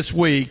this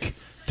week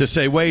to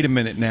say, wait a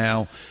minute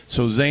now.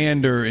 So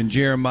Xander and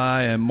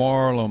Jeremiah and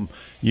Marlom,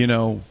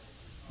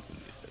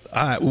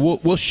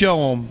 we'll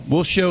show them.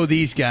 We'll show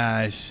these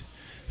guys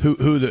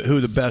who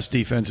the best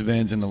defensive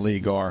ends in the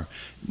league are.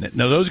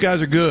 Now those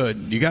guys are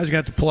good. You guys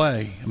got to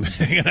play. You're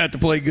gonna have to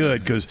play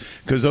good because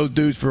those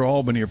dudes for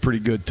Albany are pretty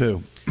good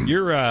too.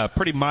 You're a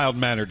pretty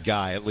mild-mannered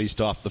guy, at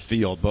least off the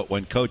field. But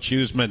when Coach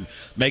Huesman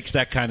makes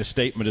that kind of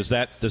statement, does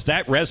that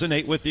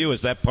resonate with you?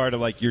 Is that part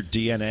of like your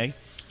DNA?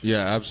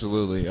 Yeah,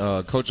 absolutely.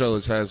 Coach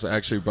Ellis has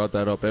actually brought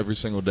that up every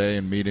single day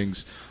in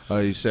meetings.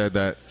 He said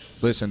that,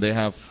 listen, they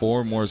have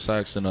 4 more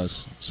sacks than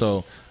us.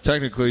 So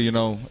technically,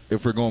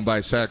 if we're going by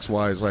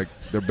sacks-wise, like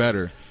they're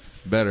better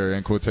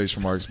in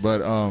quotation marks.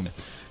 But,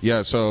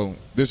 so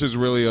this is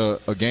really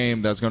a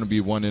game that's going to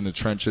be won in the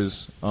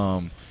trenches.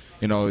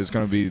 It's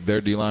going to be their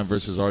D-line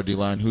versus our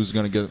D-line. Who's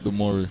going to get the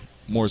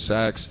more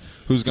sacks,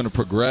 who's going to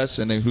progress,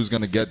 and then who's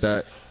going to get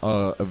that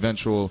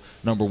eventual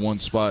number 1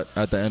 spot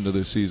at the end of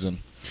the season.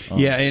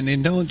 Yeah,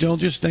 and don't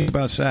just think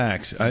about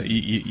sacks.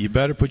 You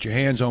better put your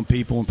hands on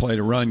people and play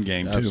the run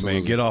game too, Absolutely.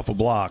 man. Get off of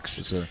blocks.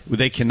 Yes, sir.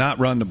 They cannot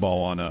run the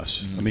ball on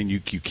us. I mean, you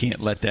can't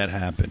let that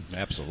happen.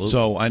 Absolutely.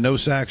 So I know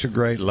sacks are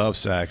great. Love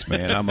sacks,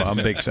 man. I'm a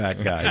big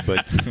sack guy,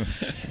 but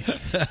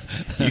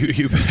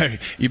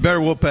you better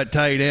whoop that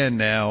tight end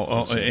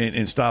now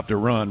and stop the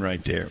run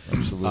right there.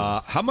 Absolutely.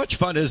 How much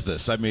fun is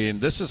this? I mean,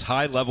 this is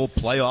high-level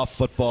playoff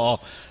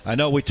football. I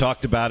know we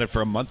talked about it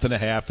for a month and a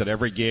half that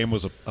every game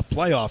was a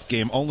playoff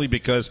game only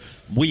because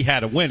we had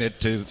to win it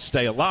to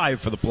stay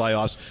alive for the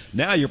playoffs.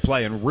 Now you're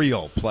playing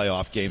real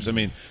playoff games. I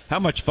mean, how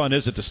much fun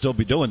is it to still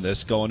be doing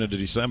this going into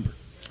December?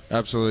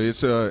 Absolutely.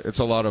 It's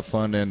a lot of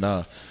fun, and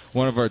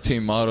one of our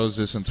team mottos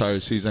this entire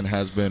season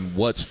has been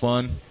 "What's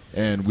fun?"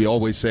 and we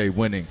always say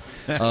winning.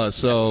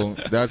 So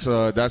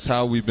that's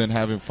how we've been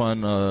having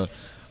fun,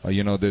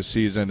 this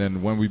season.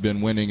 And when we've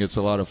been winning, it's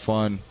a lot of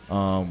fun,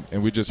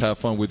 and we just have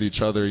fun with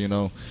each other.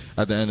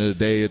 At the end of the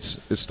day, it's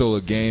still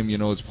a game.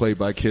 It's played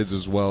by kids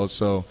as well.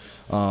 So,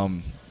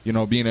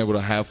 being able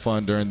to have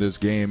fun during this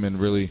game and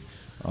really,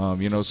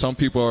 some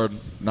people are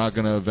not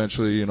going to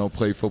eventually,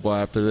 play football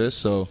after this.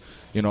 So,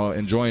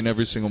 enjoying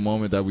every single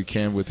moment that we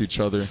can with each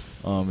other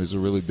is a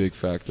really big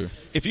factor.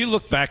 If you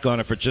look back on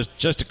it for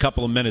just a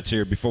couple of minutes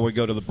here before we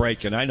go to the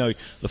break, and I know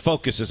the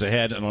focus is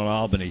ahead and on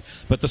Albany,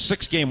 but the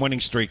 6-game winning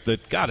streak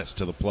that got us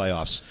to the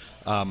playoffs,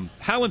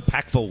 how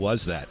impactful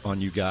was that on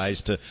you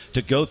guys to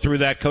go through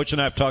that? Coach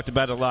and I have talked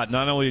about it a lot.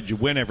 Not only did you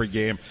win every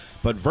game,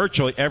 but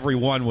virtually every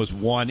one was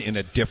won in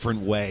a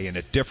different way, in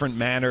a different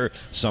manner.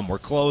 Some were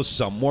close,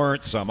 some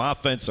weren't, some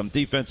offense, some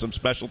defense, some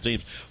special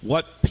teams.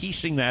 What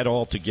piecing that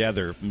all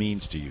together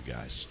means to you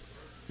guys?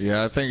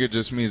 Yeah, I think it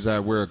just means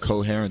that we're a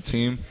coherent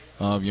team.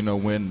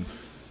 When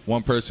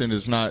one person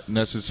is not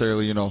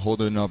necessarily,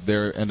 holding up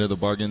their end of the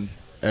bargain,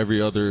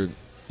 every other,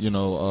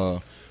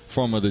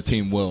 form of the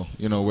team will.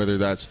 Whether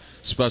that's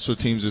special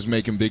teams is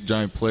making big,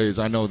 giant plays.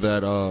 I know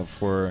that I'm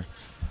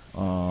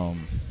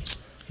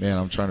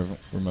trying to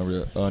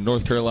remember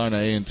North Carolina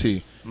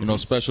A&T.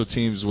 Special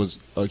teams was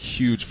a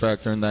huge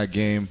factor in that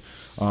game.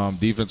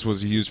 Defense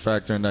was a huge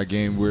factor in that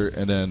game.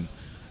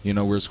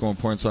 We're scoring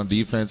points on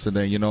defense, and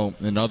then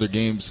in other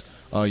games,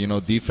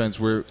 defense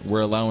we're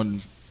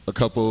allowing a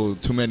couple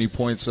too many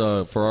points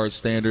for our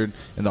standard,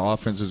 and the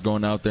offense is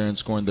going out there and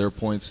scoring their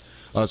points.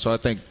 So I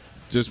think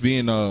just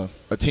being a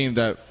team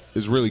that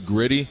is really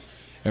gritty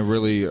and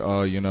really,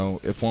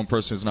 if one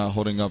person is not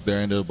holding up their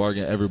end of the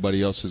bargain,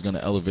 everybody else is going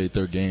to elevate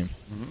their game.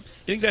 Mm-hmm. You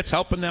think that's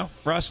helping now,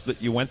 Russ,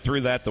 that you went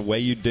through that the way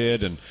you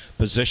did and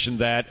positioned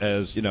that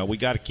as, we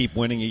got to keep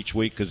winning each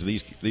week because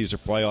these are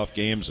playoff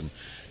games, and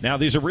now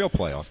these are real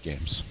playoff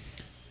games?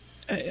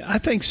 I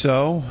think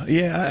so.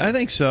 Yeah, I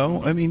think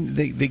so. I mean,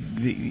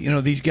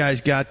 these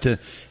guys got to,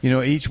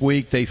 each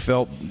week they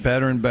felt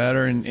better and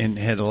better and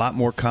had a lot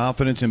more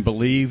confidence and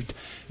believed,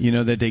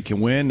 that they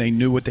can win. They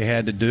knew what they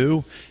had to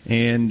do.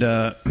 And,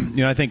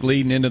 I think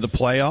leading into the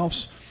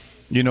playoffs,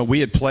 we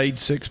had played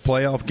 6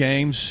 playoff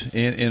games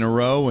in a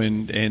row,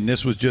 and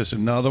this was just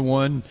another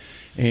one.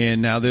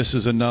 And now this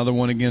is another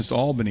one against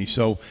Albany.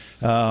 So,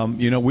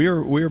 we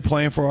were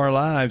playing for our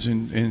lives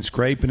and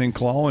scraping and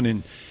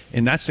clawing,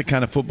 and that's the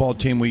kind of football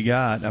team we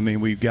got. I mean,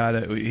 we've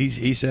got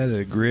he said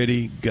a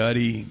gritty,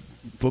 gutty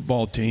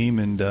football team,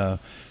 and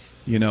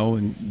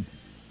and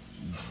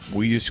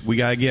we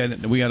got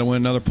to win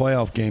another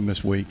playoff game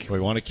this week. We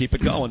want to keep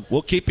it going.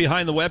 We'll keep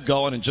Behind the Web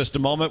going in just a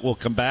moment. We'll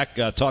come back,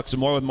 talk some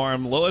more with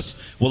Marlom Lewis.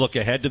 We'll look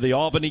ahead to the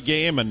Albany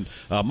game and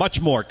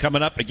much more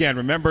coming up. Again,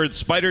 remember the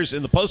Spiders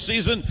in the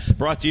postseason,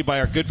 brought to you by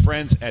our good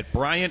friends at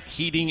Bryant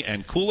Heating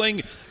and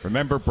Cooling.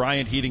 Remember,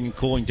 Bryant Heating and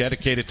Cooling,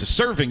 dedicated to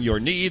serving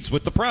your needs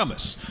with the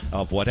promise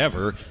of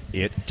whatever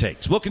it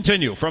takes. We'll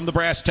continue from the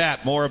brass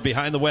tap. More of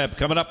Behind the Web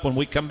coming up when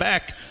we come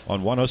back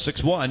on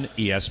 106.1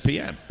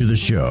 ESPN. The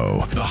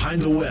show,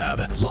 Behind the Web,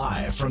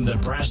 live from the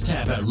brass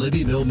tap at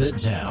Libby Mill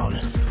Midtown.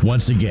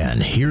 Once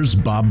again, here's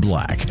Bob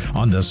Black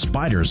on the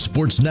Spiders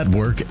Sports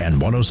Network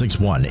and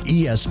 106.1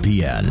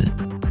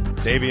 ESPN.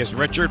 Davius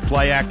Richard,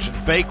 play action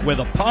fake with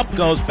a pump,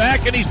 goes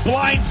back, and he's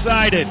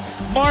blindsided.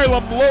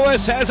 Marlom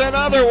Lewis has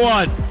another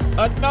one.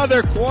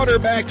 Another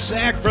quarterback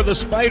sack for the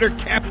Spider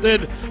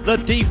captain, the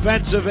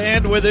defensive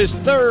end, with his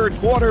 3rd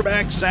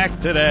quarterback sack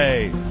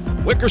today.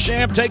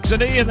 Wickersham takes a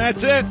knee, and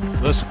that's it.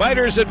 The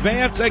Spiders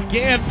advance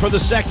again for the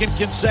 2nd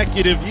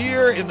consecutive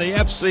year in the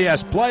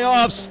FCS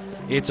playoffs.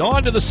 It's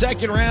on to the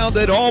 2nd round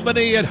at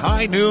Albany at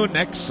high noon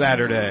next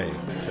Saturday.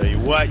 Tell you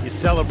what, you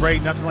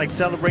celebrate nothing like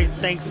celebrating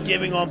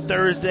Thanksgiving on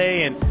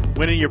Thursday and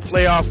winning your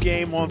playoff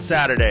game on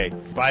Saturday.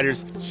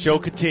 Spiders show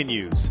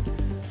continues.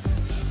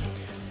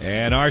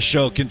 And our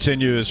show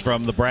continues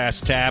from the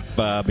brass tap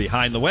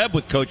Behind the Web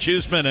with Coach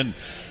Huesman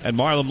and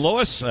Marlom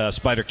Lewis,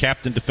 Spider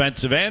captain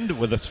defensive end,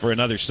 with us for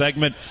another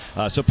segment.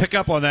 So pick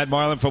up on that,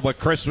 Marlon, for what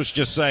Chris was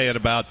just saying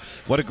about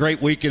what a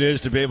great week it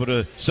is to be able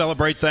to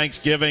celebrate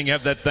Thanksgiving,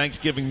 have that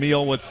Thanksgiving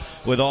meal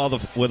with all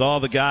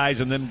the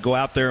guys, and then go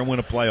out there and win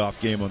a playoff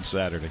game on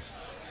Saturday.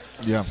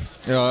 Yeah,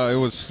 it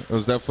was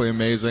definitely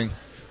amazing.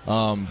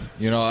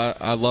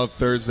 I love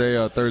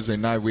Thursday. Thursday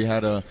night we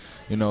had a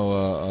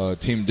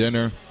team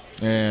dinner,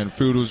 and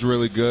food was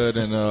really good,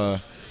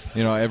 and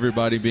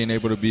everybody being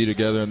able to be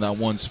together in that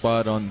one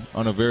spot on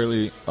a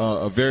very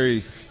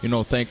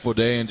thankful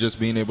day, and just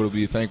being able to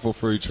be thankful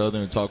for each other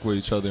and talk with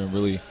each other and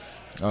really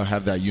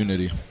have that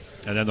unity.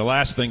 And then the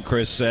last thing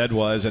Chris said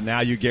was, and now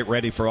you get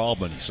ready for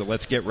Albany. So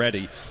let's get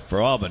ready for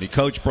Albany.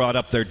 Coach brought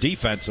up their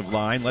defensive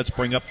line. Let's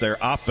bring up their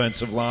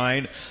offensive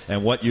line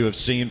and what you have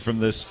seen from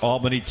this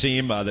Albany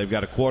team. They've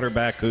got a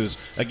quarterback whose,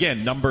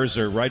 again, numbers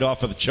are right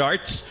off of the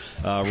charts.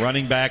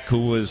 Running back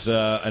who was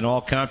an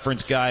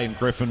all-conference guy in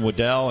Griffin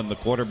Waddell, and the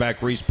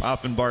quarterback Reese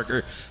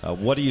Poffenbarger.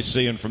 What are you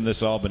seeing from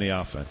this Albany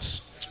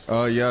offense?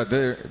 Yeah,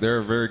 they're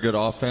a very good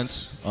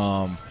offense.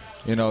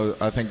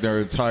 I think their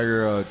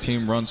entire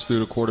team runs through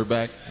the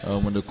quarterback.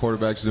 When the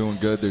quarterback's doing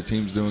good, their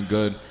team's doing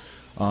good.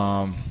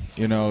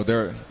 Their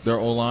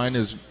O-line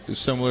is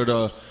similar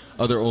to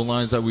other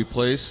O-lines that we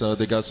place.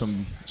 They got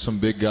some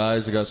big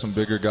guys. They got some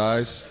bigger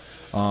guys.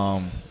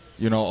 Overall,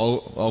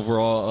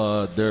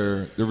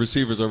 their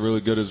receivers are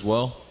really good as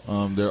well.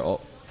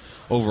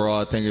 Overall,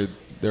 I think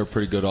they're a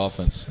pretty good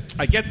offense.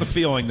 I get the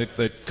feeling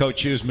that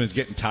Coach Huesman is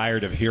getting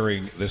tired of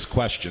hearing this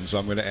question, so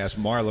I'm going to ask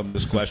Marlom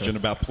this question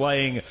about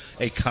playing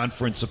a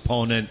conference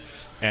opponent,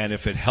 and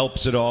if it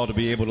helps at all to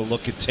be able to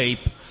look at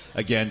tape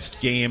against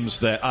games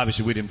that,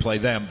 obviously we didn't play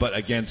them, but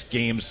against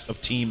games of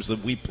teams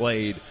that we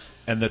played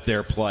and that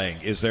they're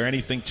playing. Is there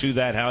anything to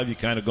that? How have you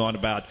kind of gone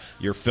about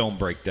your film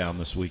breakdown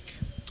this week?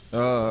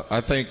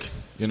 I think,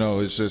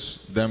 it's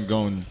just them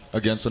going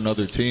against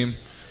another team.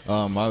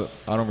 I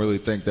don't really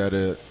think that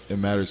it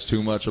matters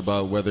too much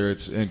about whether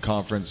it's in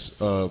conference,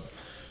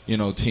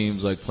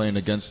 teams like playing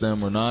against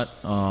them or not.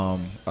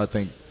 I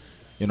think,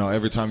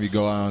 every time you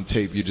go out on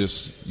tape, you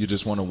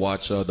just want to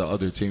watch the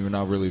other team. You're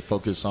not really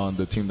focused on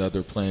the team that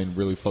they're playing,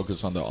 really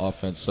focused on the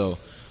offense. So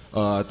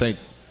I think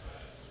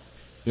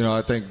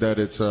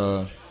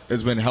that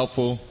it's been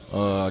helpful,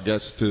 I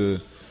guess,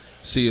 to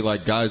see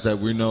like guys that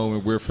we know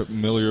and we're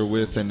familiar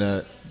with, and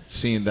that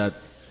seeing that,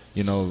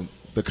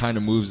 the kind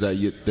of moves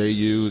that they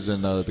use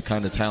and the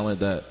kind of talent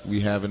that we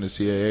have in the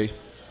CAA.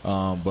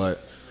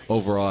 But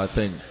overall, I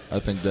think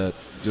that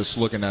just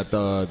looking at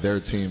their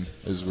team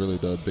is really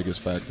the biggest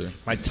factor.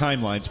 My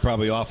timeline's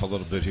probably off a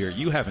little bit here.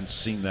 You haven't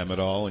seen them at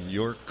all in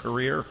your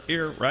career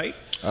here, right?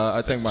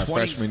 I think my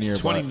freshman year.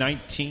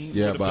 2019?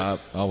 Yeah, but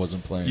I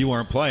wasn't playing. You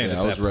weren't playing at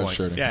that point. I was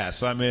redshirting. Yeah,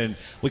 so I mean,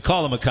 we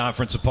call them a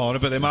conference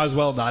opponent, but they might as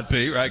well not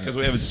be, right? Because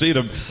we haven't seen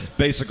them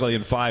basically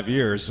in 5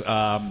 years.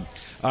 All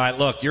right,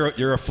 look,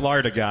 you're a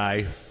Florida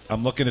guy.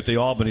 I'm looking at the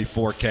Albany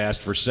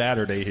forecast for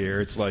Saturday here.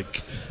 It's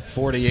like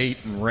 48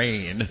 and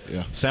rain.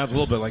 Yeah. Sounds a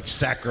little bit like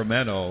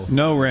Sacramento.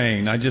 No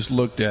rain. I just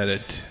looked at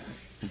it.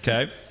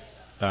 Okay.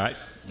 All right.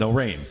 No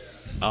rain.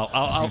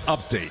 I'll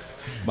update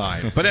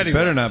mine. But anyway.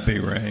 Better not be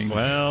rain.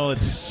 Well,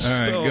 it's all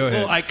right, still go a ahead.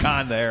 little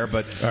icon there.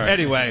 But right.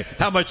 anyway,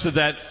 how much did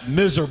that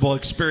miserable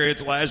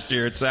experience last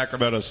year at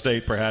Sacramento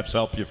State perhaps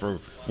help you for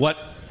what,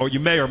 or you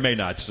may or may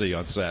not see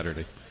on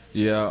Saturday?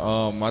 Yeah,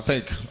 I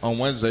think on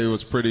Wednesday it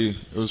was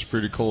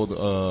pretty cold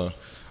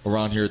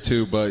around here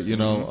too. But you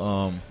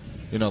know,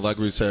 like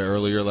we said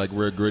earlier, like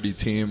we're a gritty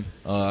team.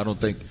 I don't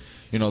think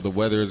the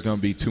weather is going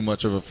to be too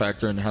much of a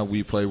factor in how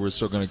we play. We're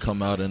still going to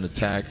come out and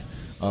attack.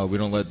 We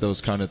don't let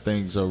those kind of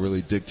things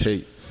really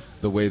dictate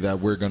the way that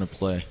we're going to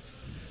play.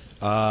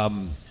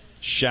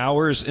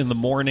 Showers in the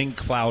morning,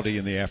 cloudy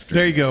in the afternoon.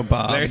 There you go,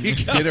 Bob. There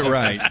you go. Get it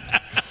right.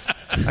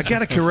 I got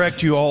to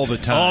correct you all the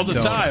time. All the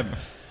don't time.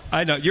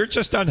 I know. You're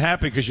just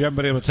unhappy because you haven't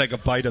been able to take a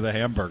bite of the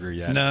hamburger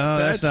yet. No,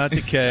 that's not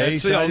the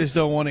case. I just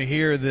don't want to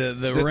hear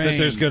the rain. That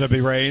there's going to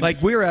be rain.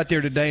 Like, we were out there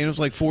today, and it was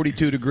like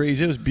 42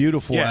 degrees. It was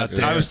beautiful out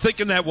there. I was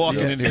thinking that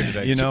walking in here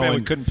today. Too bad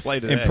we couldn't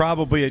play today. And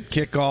probably at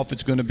kickoff,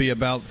 it's going to be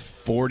about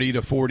 40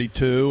 to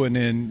 42, and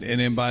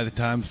then by the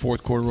time the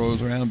fourth quarter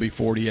rolls around, it'll be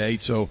 48.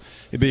 So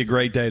it'd be a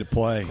great day to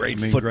play. Great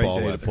football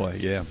day weather. to play.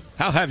 Yeah.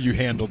 How have you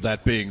handled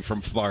that being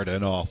from Florida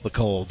and all the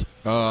cold?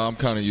 I'm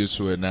kind of used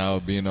to it now,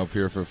 being up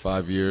here for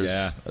 5 years.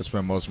 Yeah. I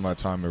spent most of my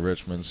time in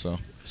Richmond, so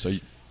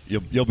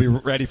you'll be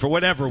ready for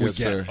whatever we Yes,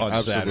 get sir. on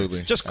Absolutely.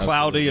 Saturday. Just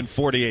cloudy and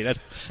 48.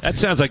 That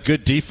sounds like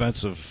good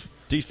defensive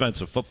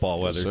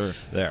football weather. Yes, sir.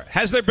 There.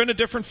 Has there been a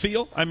different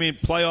feel? I mean,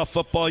 playoff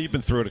football, you've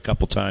been through it a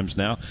couple times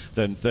now.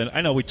 Then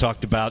I know we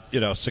talked about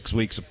 6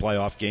 weeks of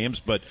playoff games,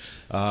 but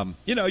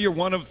you're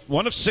one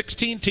of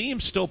 16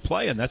 teams still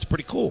playing. That's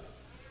pretty cool.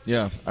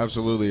 Yeah,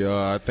 absolutely.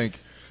 I think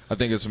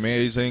it's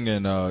amazing,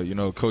 and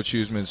Coach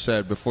Huesman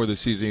said before the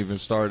season even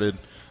started,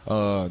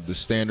 the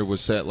standard was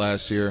set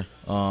last year.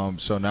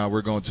 So now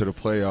we're going to the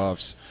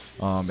playoffs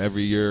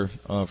every year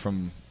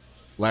from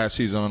last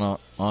season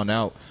on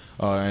out,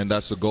 and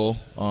that's the goal.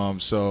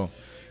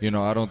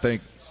 I don't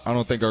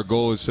think our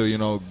goal is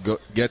to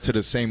get to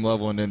the same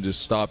level and then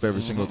just stop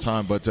every single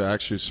time, but to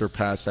actually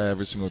surpass that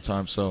every single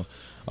time. So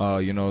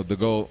the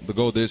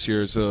goal this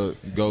year is to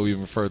go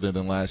even further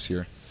than last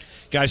year.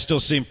 Guys still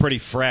seem pretty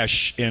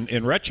fresh.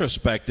 In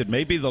retrospect, did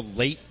maybe the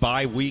late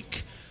bye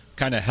week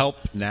kind of help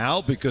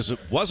now, because it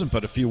wasn't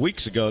but a few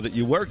weeks ago that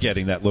you were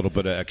getting that little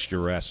bit of extra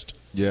rest?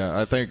 Yeah,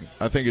 I think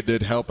it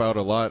did help out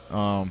a lot.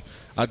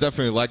 I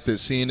definitely liked it,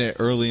 seeing it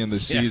early in the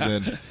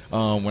season.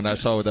 When I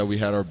saw that we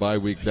had our bye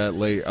week that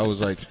late, I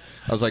was like,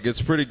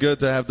 it's pretty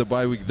good to have the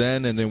bye week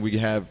then, and then we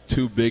have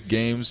two big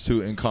games, two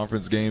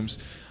in-conference games,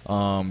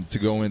 to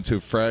go into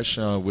fresh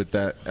with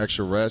that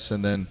extra rest,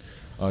 and then.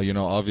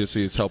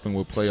 Obviously it's helping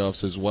with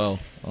playoffs as well.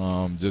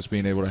 Just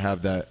being able to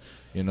have that,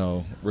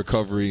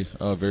 recovery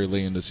very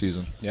late in the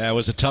season. Yeah,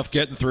 was it tough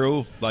getting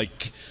through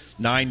like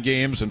 9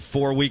 games and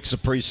 4 weeks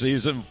of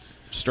preseason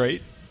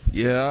straight?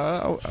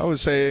 Yeah, I would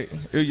say,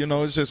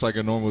 it's just like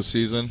a normal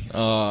season.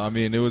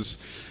 It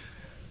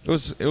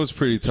was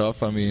pretty tough.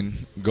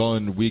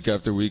 Going week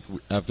after week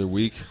after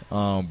week.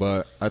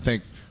 But I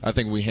think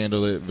we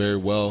handled it very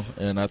well,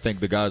 and I think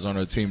the guys on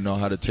our team know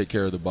how to take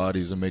care of the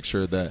bodies and make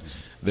sure that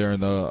they're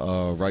in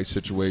the right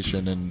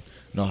situation and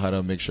know how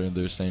to make sure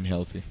they're staying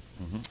healthy.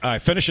 Mm-hmm. All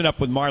right, finishing up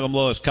with Marlom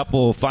Lewis,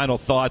 couple final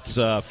thoughts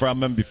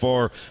from him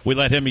before we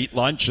let him eat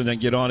lunch and then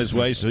get on his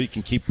way so he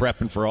can keep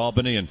prepping for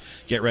Albany and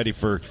get ready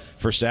for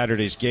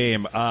Saturday's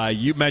game.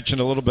 You mentioned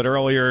a little bit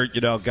earlier,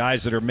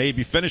 guys that are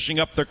maybe finishing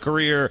up their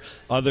career,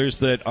 others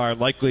that are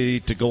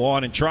likely to go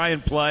on and try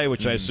and play,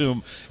 which I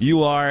assume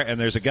you are, and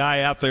there's a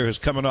guy out there who's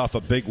coming off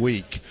a big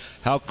week.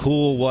 How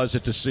cool was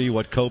it to see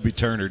what Kobe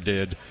Turner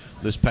did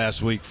this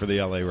past week for the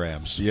LA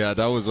Rams? Yeah,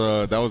 that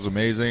was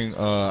amazing.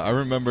 I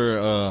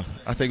remember,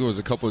 I think it was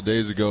a couple of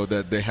days ago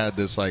that they had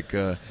this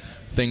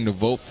thing to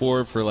vote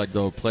for like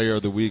the Player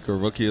of the Week or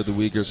Rookie of the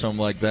Week or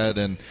something like that,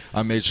 and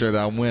I made sure that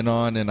I went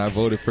on and I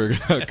voted for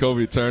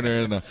Kobe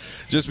Turner, and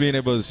just being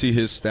able to see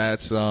his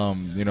stats,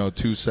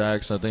 2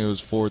 sacks, I think it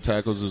was 4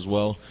 tackles as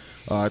well.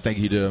 I think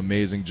he did an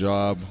amazing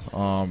job.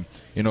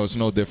 It's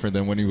no different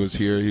than when he was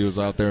here. He was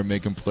out there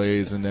making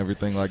plays and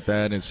everything like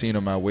that, and seeing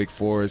him at Wake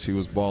Forest, he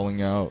was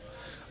balling out.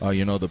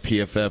 The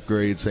PFF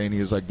grade saying he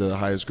was like the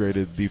highest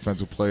graded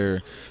defensive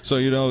player. So,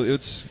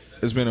 it's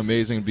been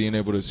amazing being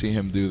able to see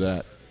him do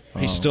that.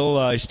 He's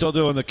still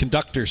doing the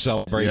conductor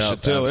celebration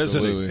too,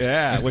 absolutely. isn't he?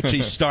 Yeah, which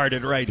he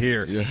started right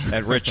here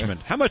at Richmond.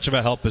 How much of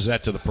a help is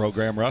that to the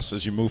program, Russ,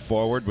 as you move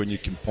forward, when you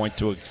can point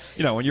to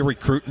when you're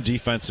recruiting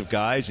defensive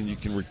guys and you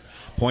can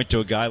point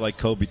to a guy like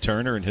Kobe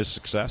Turner and his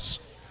success?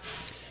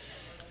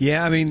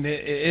 Yeah, I mean,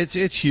 it's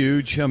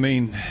huge. I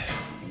mean,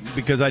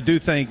 because I do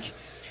think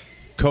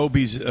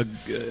Kobe's a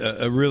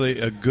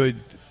really a good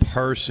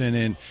person,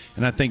 and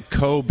I think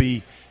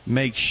Kobe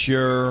makes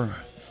sure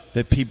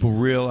that people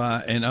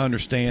realize and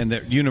understand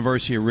that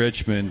University of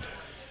Richmond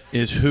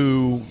is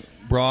who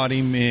brought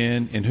him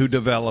in and who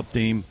developed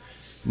him.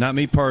 Not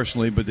me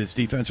personally, but this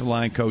defensive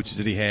line coaches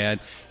that he had.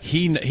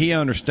 He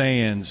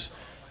understands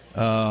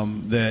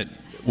that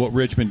what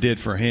Richmond did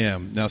for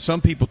him. Now, some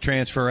people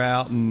transfer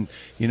out and,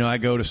 I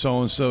go to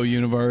so-and-so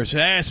university.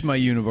 That's my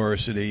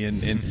university.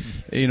 And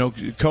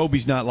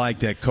Kobe's not like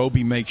that.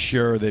 Kobe makes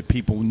sure that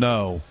people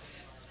know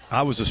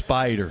I was a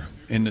Spider,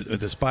 and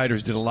the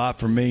Spiders did a lot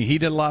for me. He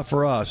did a lot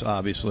for us,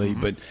 obviously,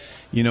 but,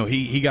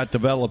 he got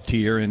developed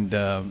here.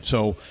 And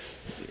so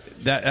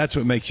that's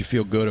what makes you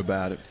feel good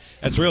about it.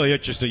 It's really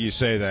interesting you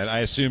say that. I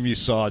assume you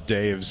saw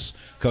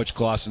Coach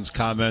Clausen's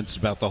comments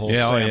about the whole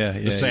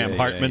Sam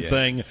Hartman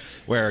thing,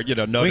 where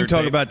Notre Dame. We can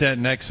talk about that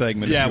next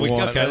segment. Yeah, if you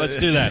want. Okay, let's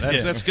do that.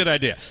 That's a good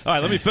idea. All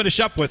right, let me finish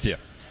up with you.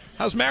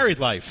 How's married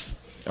life?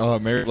 Oh,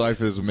 married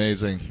life is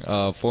amazing.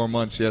 4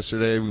 months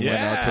yesterday. We went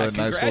out to a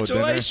nice little dinner.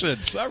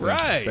 Congratulations. All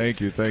right.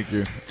 Thank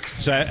you.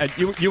 So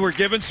you were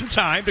given some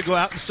time to go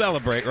out and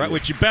celebrate, right?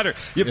 Which you better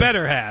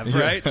have,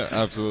 right? Yeah,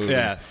 absolutely.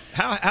 Yeah.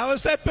 How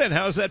has that been?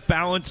 How has that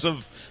balance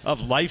of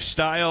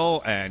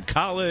lifestyle and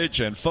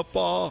college and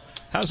football?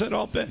 How's that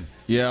all been?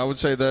 Yeah, I would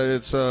say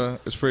that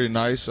it's pretty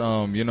nice.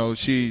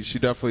 She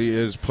definitely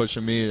is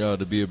pushing me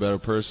to be a better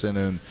person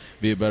and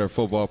be a better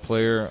football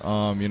player.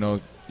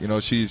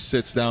 She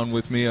sits down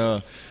with me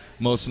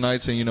most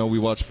nights, and we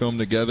watch film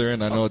together.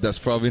 And I know that's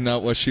probably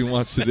not what she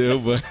wants to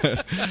do,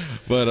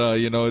 but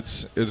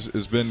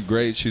it's been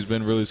great. She's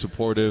been really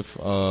supportive,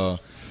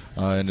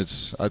 and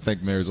I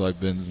think marriage life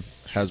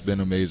has been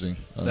amazing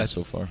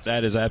so far.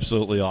 That is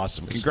absolutely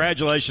awesome.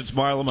 Congratulations,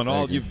 Marlom, on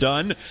all you've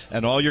done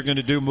and all you're going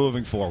to do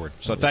moving forward.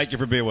 So thank you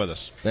for being with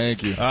us.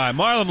 Thank you. All right,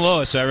 Marlom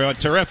Lewis, everyone.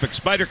 Terrific.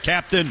 Spider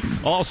captain,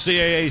 all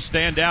CAA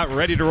standout,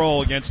 ready to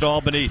roll against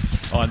Albany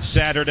on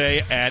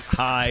Saturday at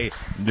high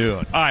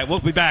noon. All right,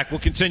 we'll be back. We'll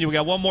continue. We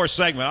got one more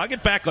segment. I'll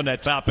get back on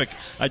that topic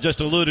I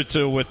just alluded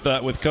to with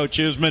Coach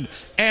Huesman,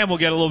 and we'll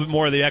get a little bit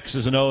more of the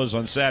X's and O's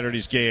on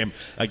Saturday's game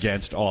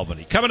against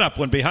Albany. Coming up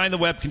when Behind the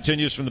Web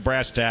continues from the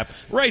Brass Tap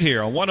right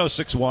here on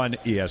 106.1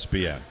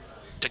 ESPN.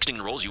 Texting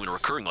enrolls you in a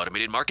recurring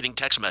automated marketing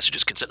text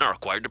messages. Consent not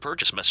required to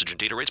purchase. Message and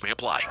data rates may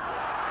apply.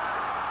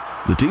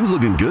 The team's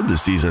looking good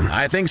this season.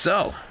 I think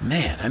so.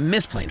 Man, I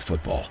miss playing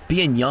football.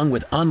 Being young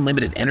with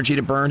unlimited energy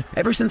to burn.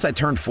 Ever since I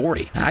turned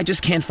 40, I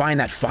just can't find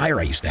that fire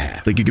I used to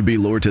have. Think it could be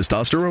lower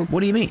testosterone? What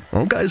do you mean?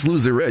 All guys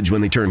lose their edge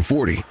when they turn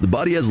 40. The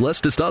body has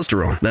less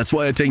testosterone. That's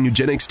why I take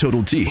Nugenix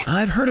Total T.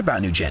 I've heard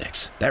about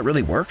Nugenix. That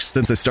really works?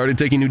 Since I started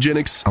taking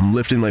Nugenix, I'm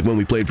lifting like when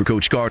we played for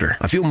Coach Carter.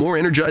 I feel more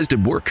energized at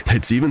work.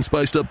 It's even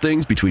spiced up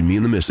things between me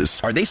and the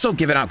missus. Are they still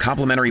giving out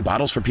complimentary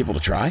bottles for people to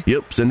try?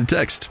 Yep, send a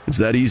text. It's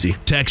that easy.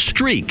 Text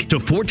STREAK to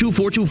 42424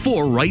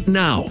 right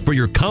now for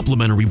your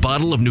complimentary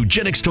bottle of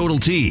Nugenix Total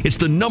T. It's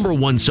the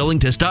 #1 selling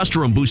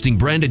testosterone-boosting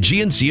brand at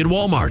GNC and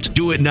Walmart.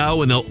 Do it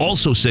now, and they'll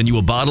also send you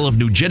a bottle of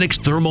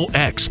Nugenix Thermo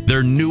X,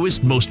 their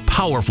newest, most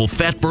powerful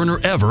fat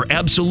burner ever,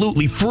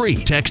 absolutely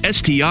free. Text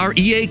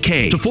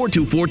STREAK to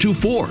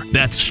 42424.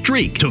 That's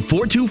STREAK to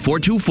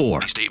 42424.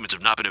 These statements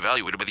have not been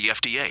evaluated by the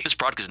FDA. This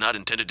product is not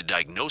intended to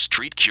diagnose,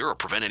 treat, cure, or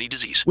prevent any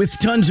disease. With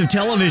tons of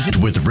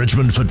television with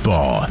Richmond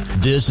football,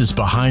 this is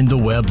Behind the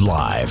Web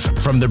Live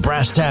from the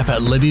Brass Tap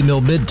at Libby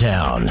Mill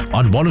Midtown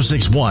on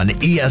 106.1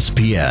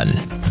 ESPN.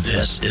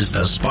 This is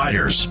the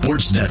Spider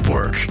Sports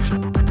Network.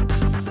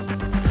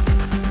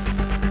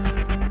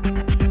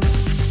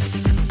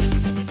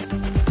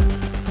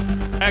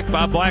 Back,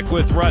 Bob Black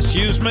with Russ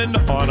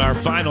Huesman on our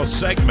final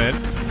segment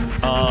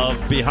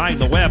of Behind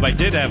the Web. I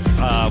did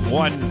have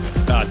one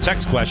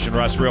text question,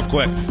 Russ, real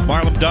quick.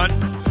 Marlom done?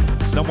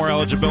 No more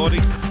eligibility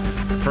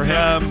for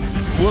him?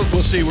 We'll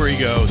see where he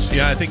goes.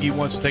 Yeah, I think he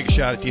wants to take a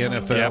shot at the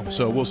NFL,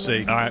 so we'll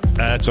see. All right,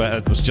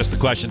 that was just the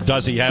question.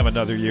 Does he have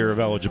another year of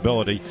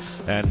eligibility?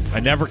 And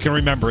I never can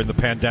remember in the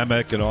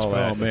pandemic and all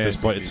that. Oh, man. At this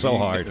point, it's so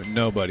hard.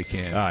 Nobody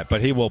can. All right,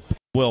 but he will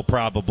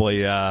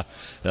probably head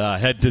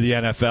to the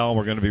NFL.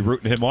 We're going to be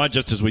rooting him on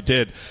just as we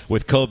did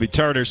with Kobe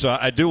Turner. So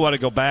I do want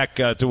to go back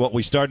to what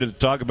we started to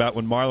talk about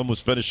when Marlom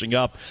was finishing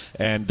up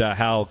and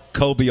how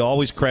Kobe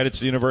always credits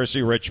the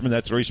University of Richmond.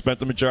 That's where he spent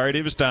the majority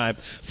of his time.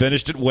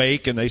 Finished at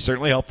Wake, and they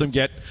certainly helped him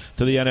get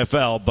to the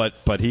NFL,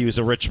 but he was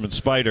a Richmond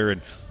Spider.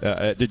 And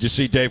did you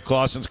see Dave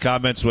Clausen's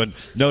comments when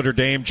Notre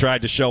Dame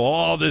tried to show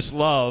all this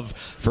love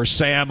for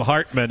Sam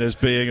Hartman as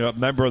being a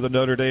member of the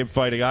Notre Dame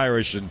Fighting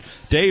Irish? And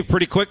Dave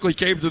pretty quickly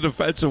came to the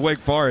defense of Wake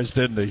Forest,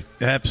 didn't he?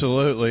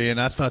 Absolutely,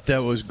 and I thought that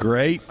was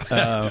great.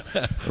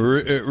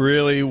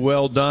 Really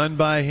well done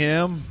by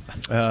him.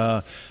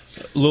 A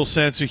little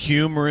sense of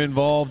humor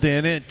involved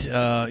in it,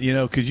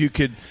 because you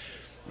could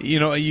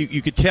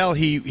tell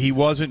he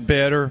wasn't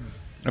bitter.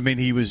 I mean,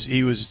 he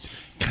was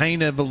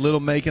kind of a little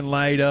making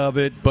light of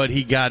it, but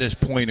he got his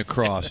point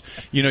across.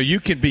 You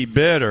can be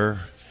bitter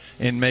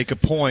and make a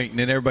point, and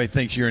then everybody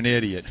thinks you're an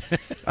idiot.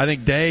 I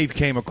think Dave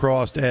came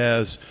across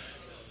as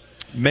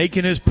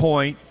making his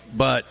point,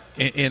 but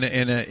in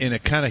a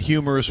kind of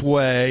humorous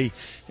way,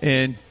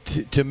 and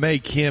to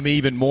make him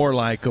even more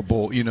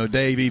likable,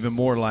 Dave even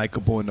more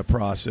likable in the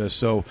process.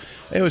 So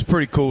it was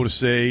pretty cool to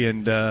see,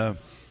 and I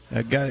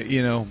got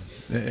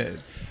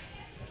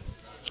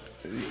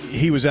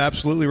he was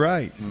absolutely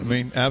right. I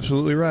mean,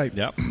 absolutely right.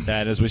 Yep. And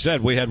as we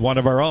said, we had one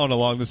of our own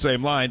along the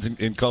same lines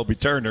in Colby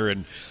Turner,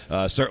 and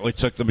certainly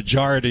took the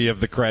majority of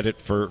the credit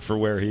for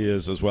where he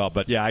is as well.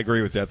 But, yeah, I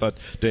agree with you. I thought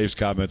Dave's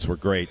comments were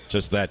great.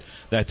 Just that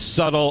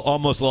subtle,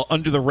 almost a little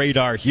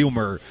under-the-radar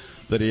humor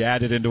that he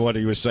added into what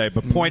he was saying.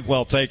 But point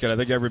well taken. I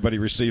think everybody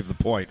received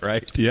the point,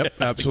 right?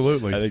 Yep,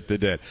 absolutely. I think they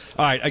did.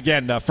 All right,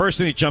 again, first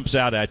thing that jumps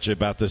out at you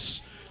about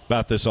this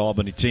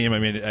Albany team. I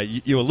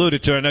mean, you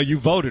alluded to it. I know you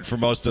voted for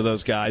most of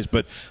those guys,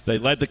 but they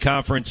led the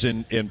conference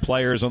in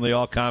players on the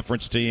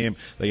all-conference team.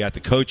 They got the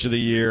coach of the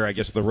year, I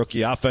guess the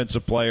rookie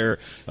offensive player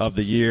of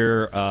the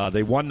year.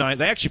 They won 9.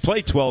 They actually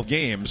played 12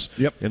 games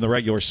in the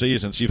regular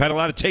season, so you've had a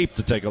lot of tape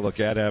to take a look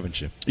at,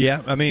 haven't you?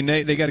 Yeah, I mean,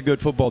 they got a good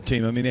football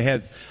team. I mean, they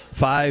had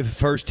 5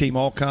 first-team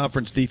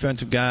all-conference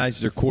defensive guys.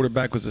 Their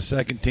quarterback was the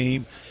second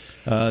team.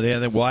 They had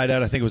the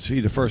wideout. I think it was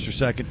either first or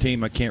second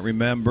team. I can't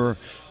remember.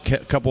 A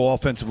couple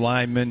offensive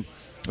linemen.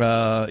 They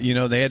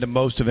had the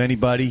most of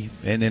anybody,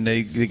 and then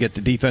they get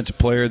the defensive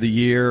player of the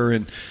year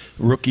and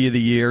rookie of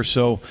the year.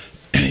 So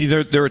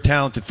they're a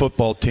talented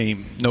football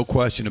team, no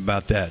question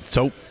about that.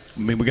 So, I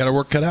mean, we got our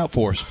work cut out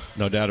for us.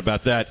 No doubt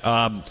about that.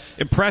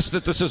 Impressed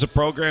that this is a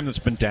program that's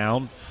been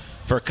down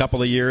for a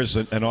couple of years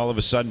and all of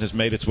a sudden has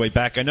made its way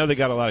back. I know they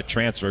got a lot of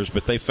transfers,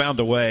 but they found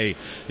a way.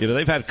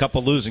 They've had a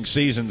couple losing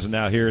seasons, and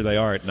now here they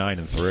are at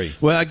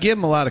 9-3. Well, I give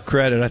them a lot of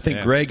credit. I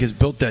think Greg has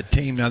built that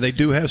team. Now, they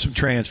do have some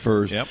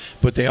transfers,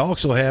 but they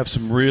also have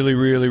some really,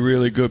 really,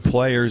 really good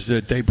players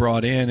that they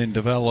brought in and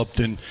developed,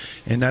 and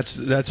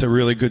that's a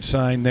really good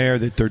sign there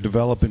that they're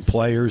developing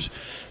players.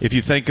 If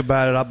you think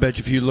about it, I bet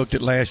you if you looked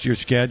at last year's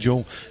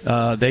schedule,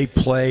 they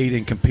played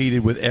and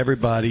competed with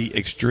everybody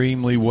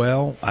extremely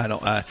well.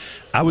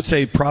 I would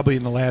say probably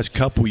in the last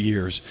couple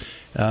years.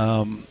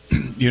 As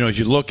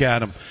you look at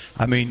them,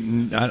 I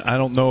mean, I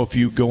don't know if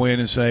you go in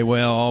and say,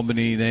 well,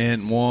 Albany, they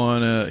hadn't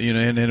won,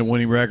 hadn't had a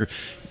winning record.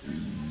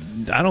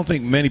 I don't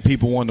think many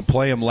people wanted to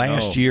play them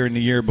last year and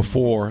the year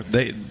before.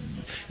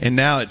 And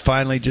now it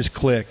finally just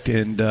clicked.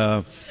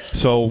 And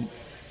so,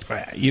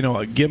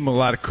 I give them a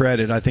lot of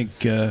credit. I think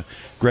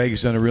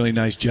Greg's done a really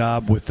nice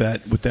job with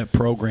that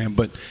program.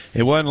 But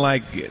it wasn't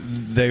like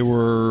they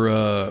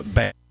were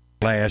bad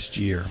last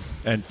year.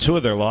 And 2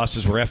 of their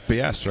losses were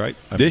FBS, right?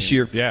 This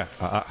year. Yeah.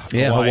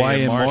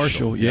 Hawaii and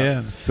Marshall.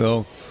 Yeah.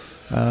 So,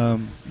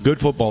 good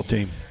football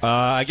team.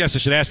 I guess I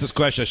should ask this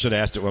question. I should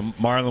have asked it when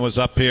Marlon was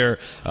up here.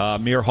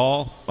 Amir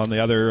Hall on the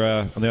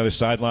other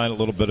sideline. A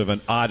little bit of an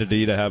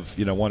oddity to have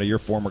one of your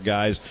former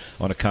guys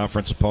on a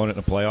conference opponent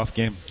in a playoff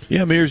game.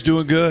 Yeah, Amir's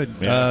doing good.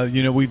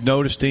 Yeah. We've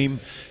noticed him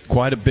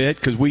quite a bit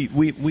because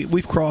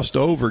we've crossed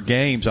over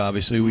games.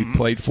 Obviously, we've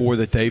played 4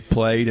 that they've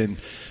played, and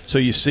so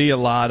you see a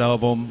lot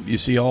of them. You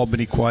see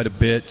Albany quite a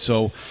bit.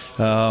 So,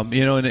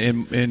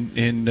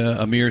 and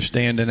Amir's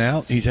standing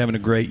out. He's having a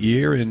great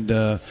year,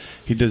 and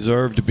he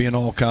deserved to be an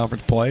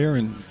all-conference player.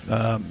 And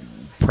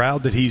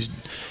proud that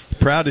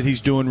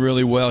he's doing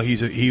really well.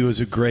 He was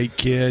a great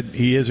kid.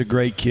 He is a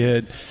great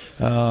kid.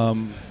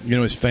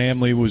 His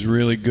family was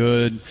really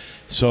good.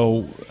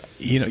 So,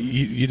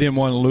 you didn't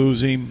want to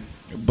lose him,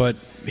 but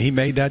he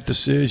made that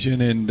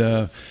decision,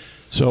 and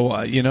so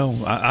I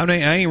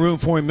ain't rooting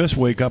for him this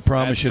week. I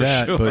promise you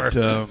that. Sure.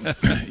 But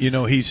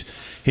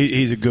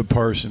he's a good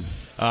person.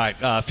 All right,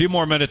 a few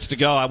more minutes to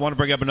go. I want to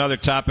bring up another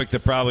topic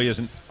that probably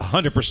isn't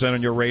 100%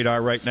 on your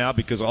radar right now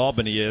because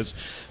Albany is.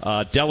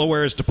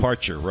 Delaware's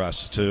departure,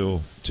 Russ,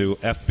 to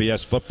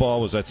FBS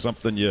football. Was that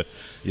something you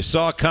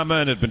saw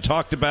coming, had been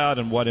talked about,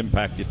 and what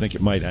impact do you think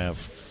it might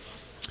have?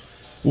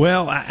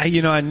 Well,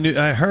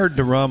 I heard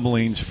the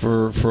rumblings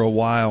for a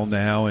while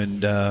now,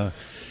 and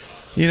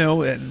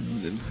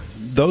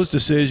those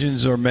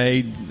decisions are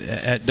made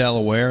at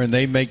Delaware, and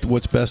they make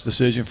what's best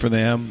decision for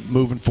them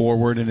moving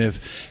forward. And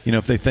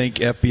if they think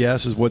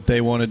FBS is what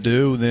they want to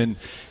do, then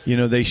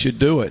they should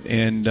do it.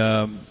 And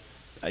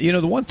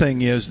the one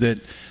thing is that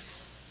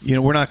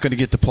we're not going to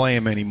get to play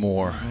them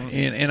anymore.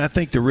 And I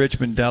think the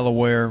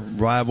Richmond-Delaware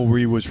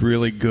rivalry was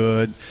really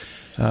good.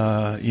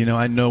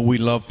 I know we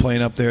love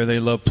playing up there. They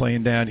love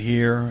playing down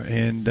here,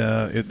 and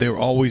there were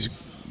always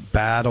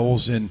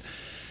battles. And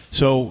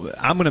so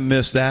I'm going to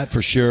miss that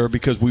for sure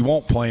because we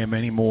won't play them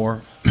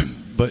anymore.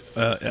 But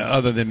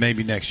other than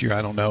maybe next year,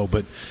 I don't know.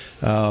 But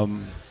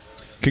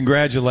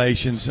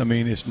congratulations. I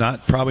mean, it's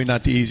probably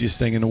not the easiest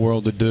thing in the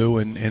world to do,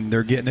 and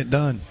they're getting it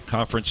done.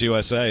 Conference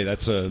USA,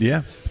 it's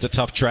a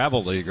tough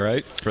travel league,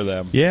 right, for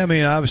them? Yeah, I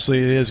mean, obviously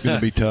it is going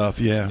to be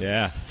tough, yeah.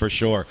 Yeah, for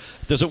sure.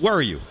 Does it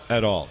worry you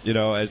at all,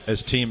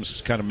 as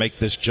teams kind of make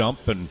this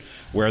jump and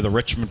where the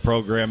Richmond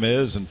program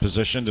is and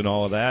positioned and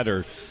all of that,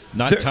 or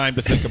not time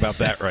to think about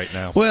that right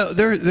now? Well,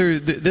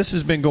 this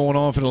has been going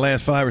on for the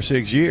last 5 or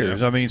 6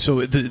 years. Yeah. I mean, so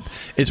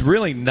it's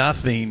really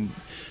nothing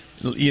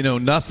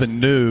nothing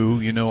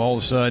new. All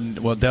of a sudden,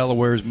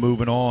 Delaware's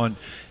moving on.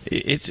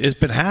 It's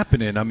been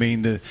happening. I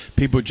mean, the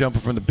people are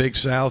jumping from the Big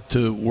South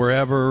to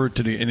wherever,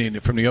 from the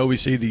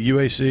OVC, the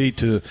UAC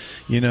to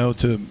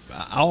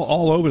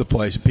all over the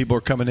place. People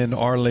are coming into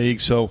our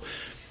league. So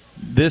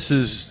this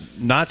is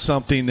not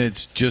something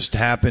that's just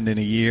happened in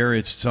a year.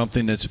 It's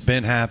something that's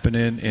been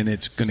happening, and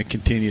it's going to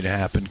continue to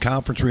happen.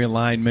 Conference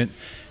realignment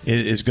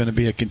is going to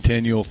be a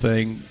continual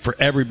thing for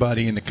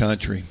everybody in the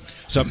country.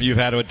 Something you've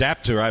had to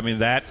adapt to. I mean,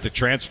 the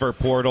transfer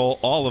portal,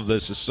 all of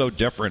this is so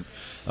different,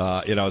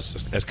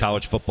 as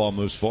college football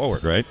moves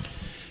forward, right?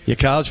 Yeah,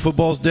 college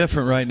football is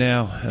different right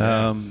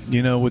now,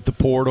 with the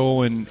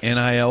portal and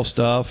NIL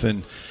stuff.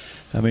 And,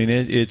 I mean,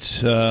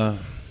 it's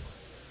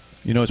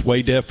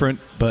way different.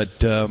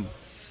 But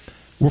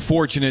we're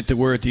fortunate that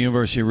we're at the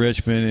University of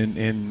Richmond.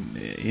 And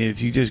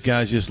if you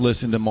guys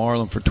listen to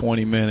Marlom for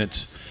 20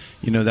 minutes,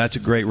 that's a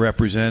great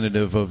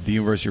representative of the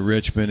University of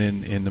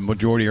Richmond, and the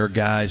majority of our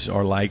guys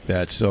are like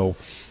that. So,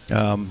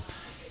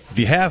 if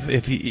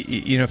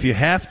you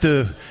have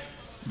to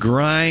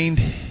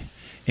grind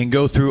and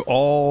go through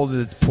all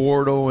the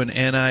portal and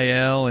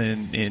NIL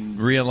and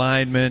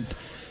realignment,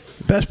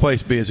 the best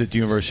place to be is at the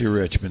University of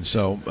Richmond.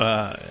 So,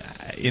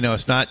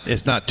 it's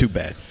not too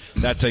bad.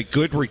 That's a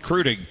good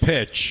recruiting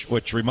pitch,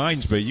 which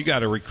reminds me, you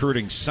got a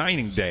recruiting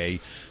signing day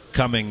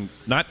coming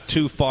not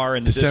too far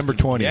in the December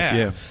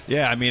 20th.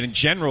 Yeah. I mean, in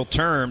general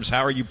terms,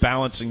 how are you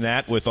balancing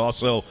that with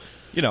also,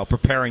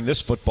 preparing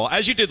this football,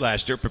 as you did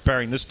last year,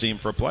 preparing this team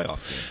for a playoff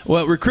game?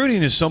 Well,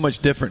 recruiting is so much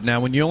different now.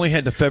 When you only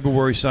had the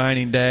February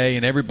signing day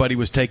and everybody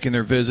was taking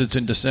their visits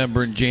in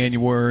December and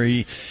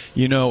January,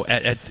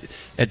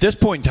 at this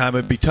point in time,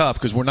 it'd be tough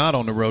because we're not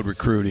on the road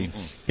recruiting.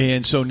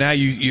 And so now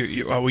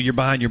you're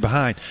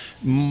behind.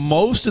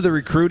 Most of the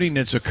recruiting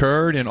that's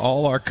occurred and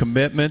all our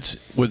commitments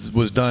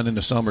was done in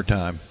the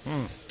summertime.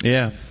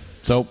 Yeah.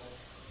 So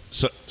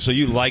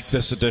you like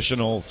this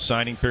additional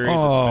signing period?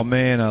 Oh,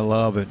 man, I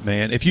love it,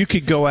 man. If you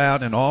could go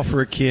out and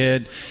offer a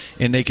kid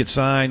and they could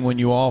sign when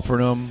you offered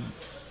them,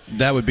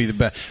 that would be the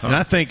best. And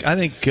I think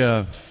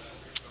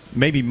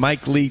maybe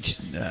Mike Leach,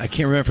 I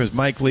can't remember if it was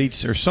Mike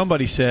Leach or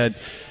somebody said,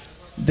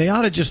 they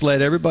ought to just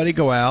let everybody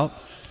go out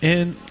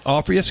and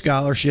offer you a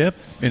scholarship.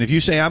 And if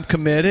you say, I'm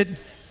committed,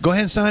 go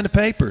ahead and sign the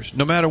papers.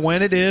 No matter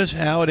when it is,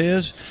 how it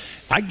is,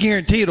 I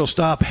guarantee it'll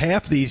stop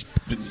half these,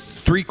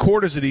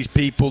 3/4 of these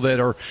people that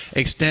are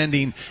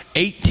extending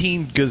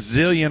 18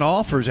 gazillion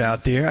offers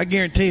out there. I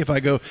guarantee if I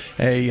go,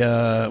 hey,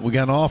 we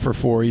got an offer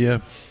for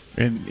you,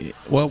 and,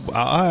 all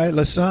right,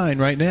 let's sign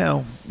right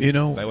now. They're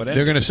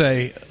going to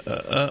say,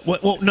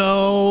 well,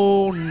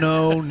 no,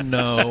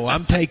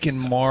 I'm taking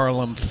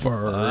Marlom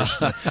first.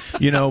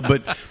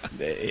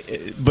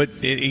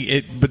 But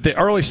the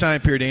early sign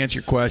period, to answer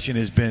your question,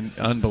 has been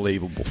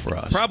unbelievable for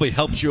us. Probably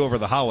helps you over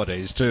the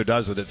holidays too,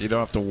 doesn't it? You don't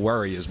have to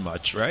worry as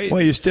much, right?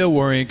 Well, you're still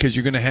worrying because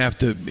you're going to have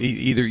to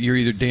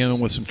either dealing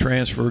with some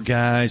transfer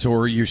guys,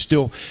 or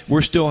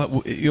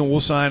we'll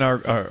sign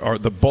our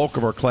the bulk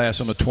of our class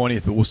on the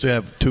 20th, but we'll still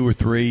have 2 or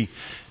 3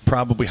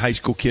 probably high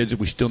school kids that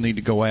we still need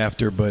to go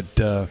after. But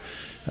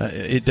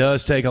it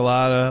does take a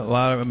lot of.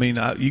 I mean,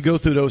 you go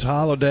through those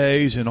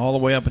holidays and all the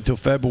way up until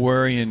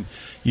February, and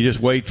you just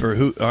wait for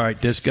who. All right,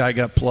 this guy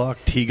got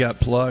plucked. He got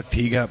plucked.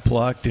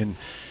 And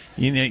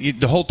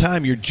the whole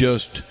time you're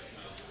just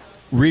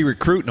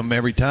re-recruiting them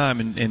every time,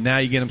 and now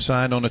you get them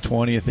signed on the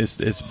 20th. It's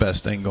the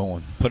best thing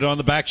going. Put it on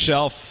the back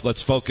shelf.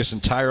 Let's focus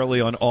entirely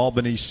on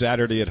Albany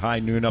Saturday at high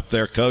noon up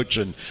there, Coach.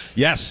 And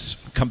yes,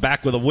 come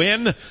back with a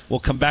win.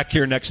 We'll come back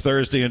here next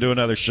Thursday and do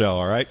another show,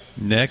 all right?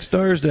 Next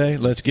Thursday.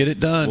 Let's get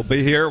it done. We'll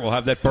be here. We'll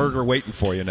have that burger waiting for you now.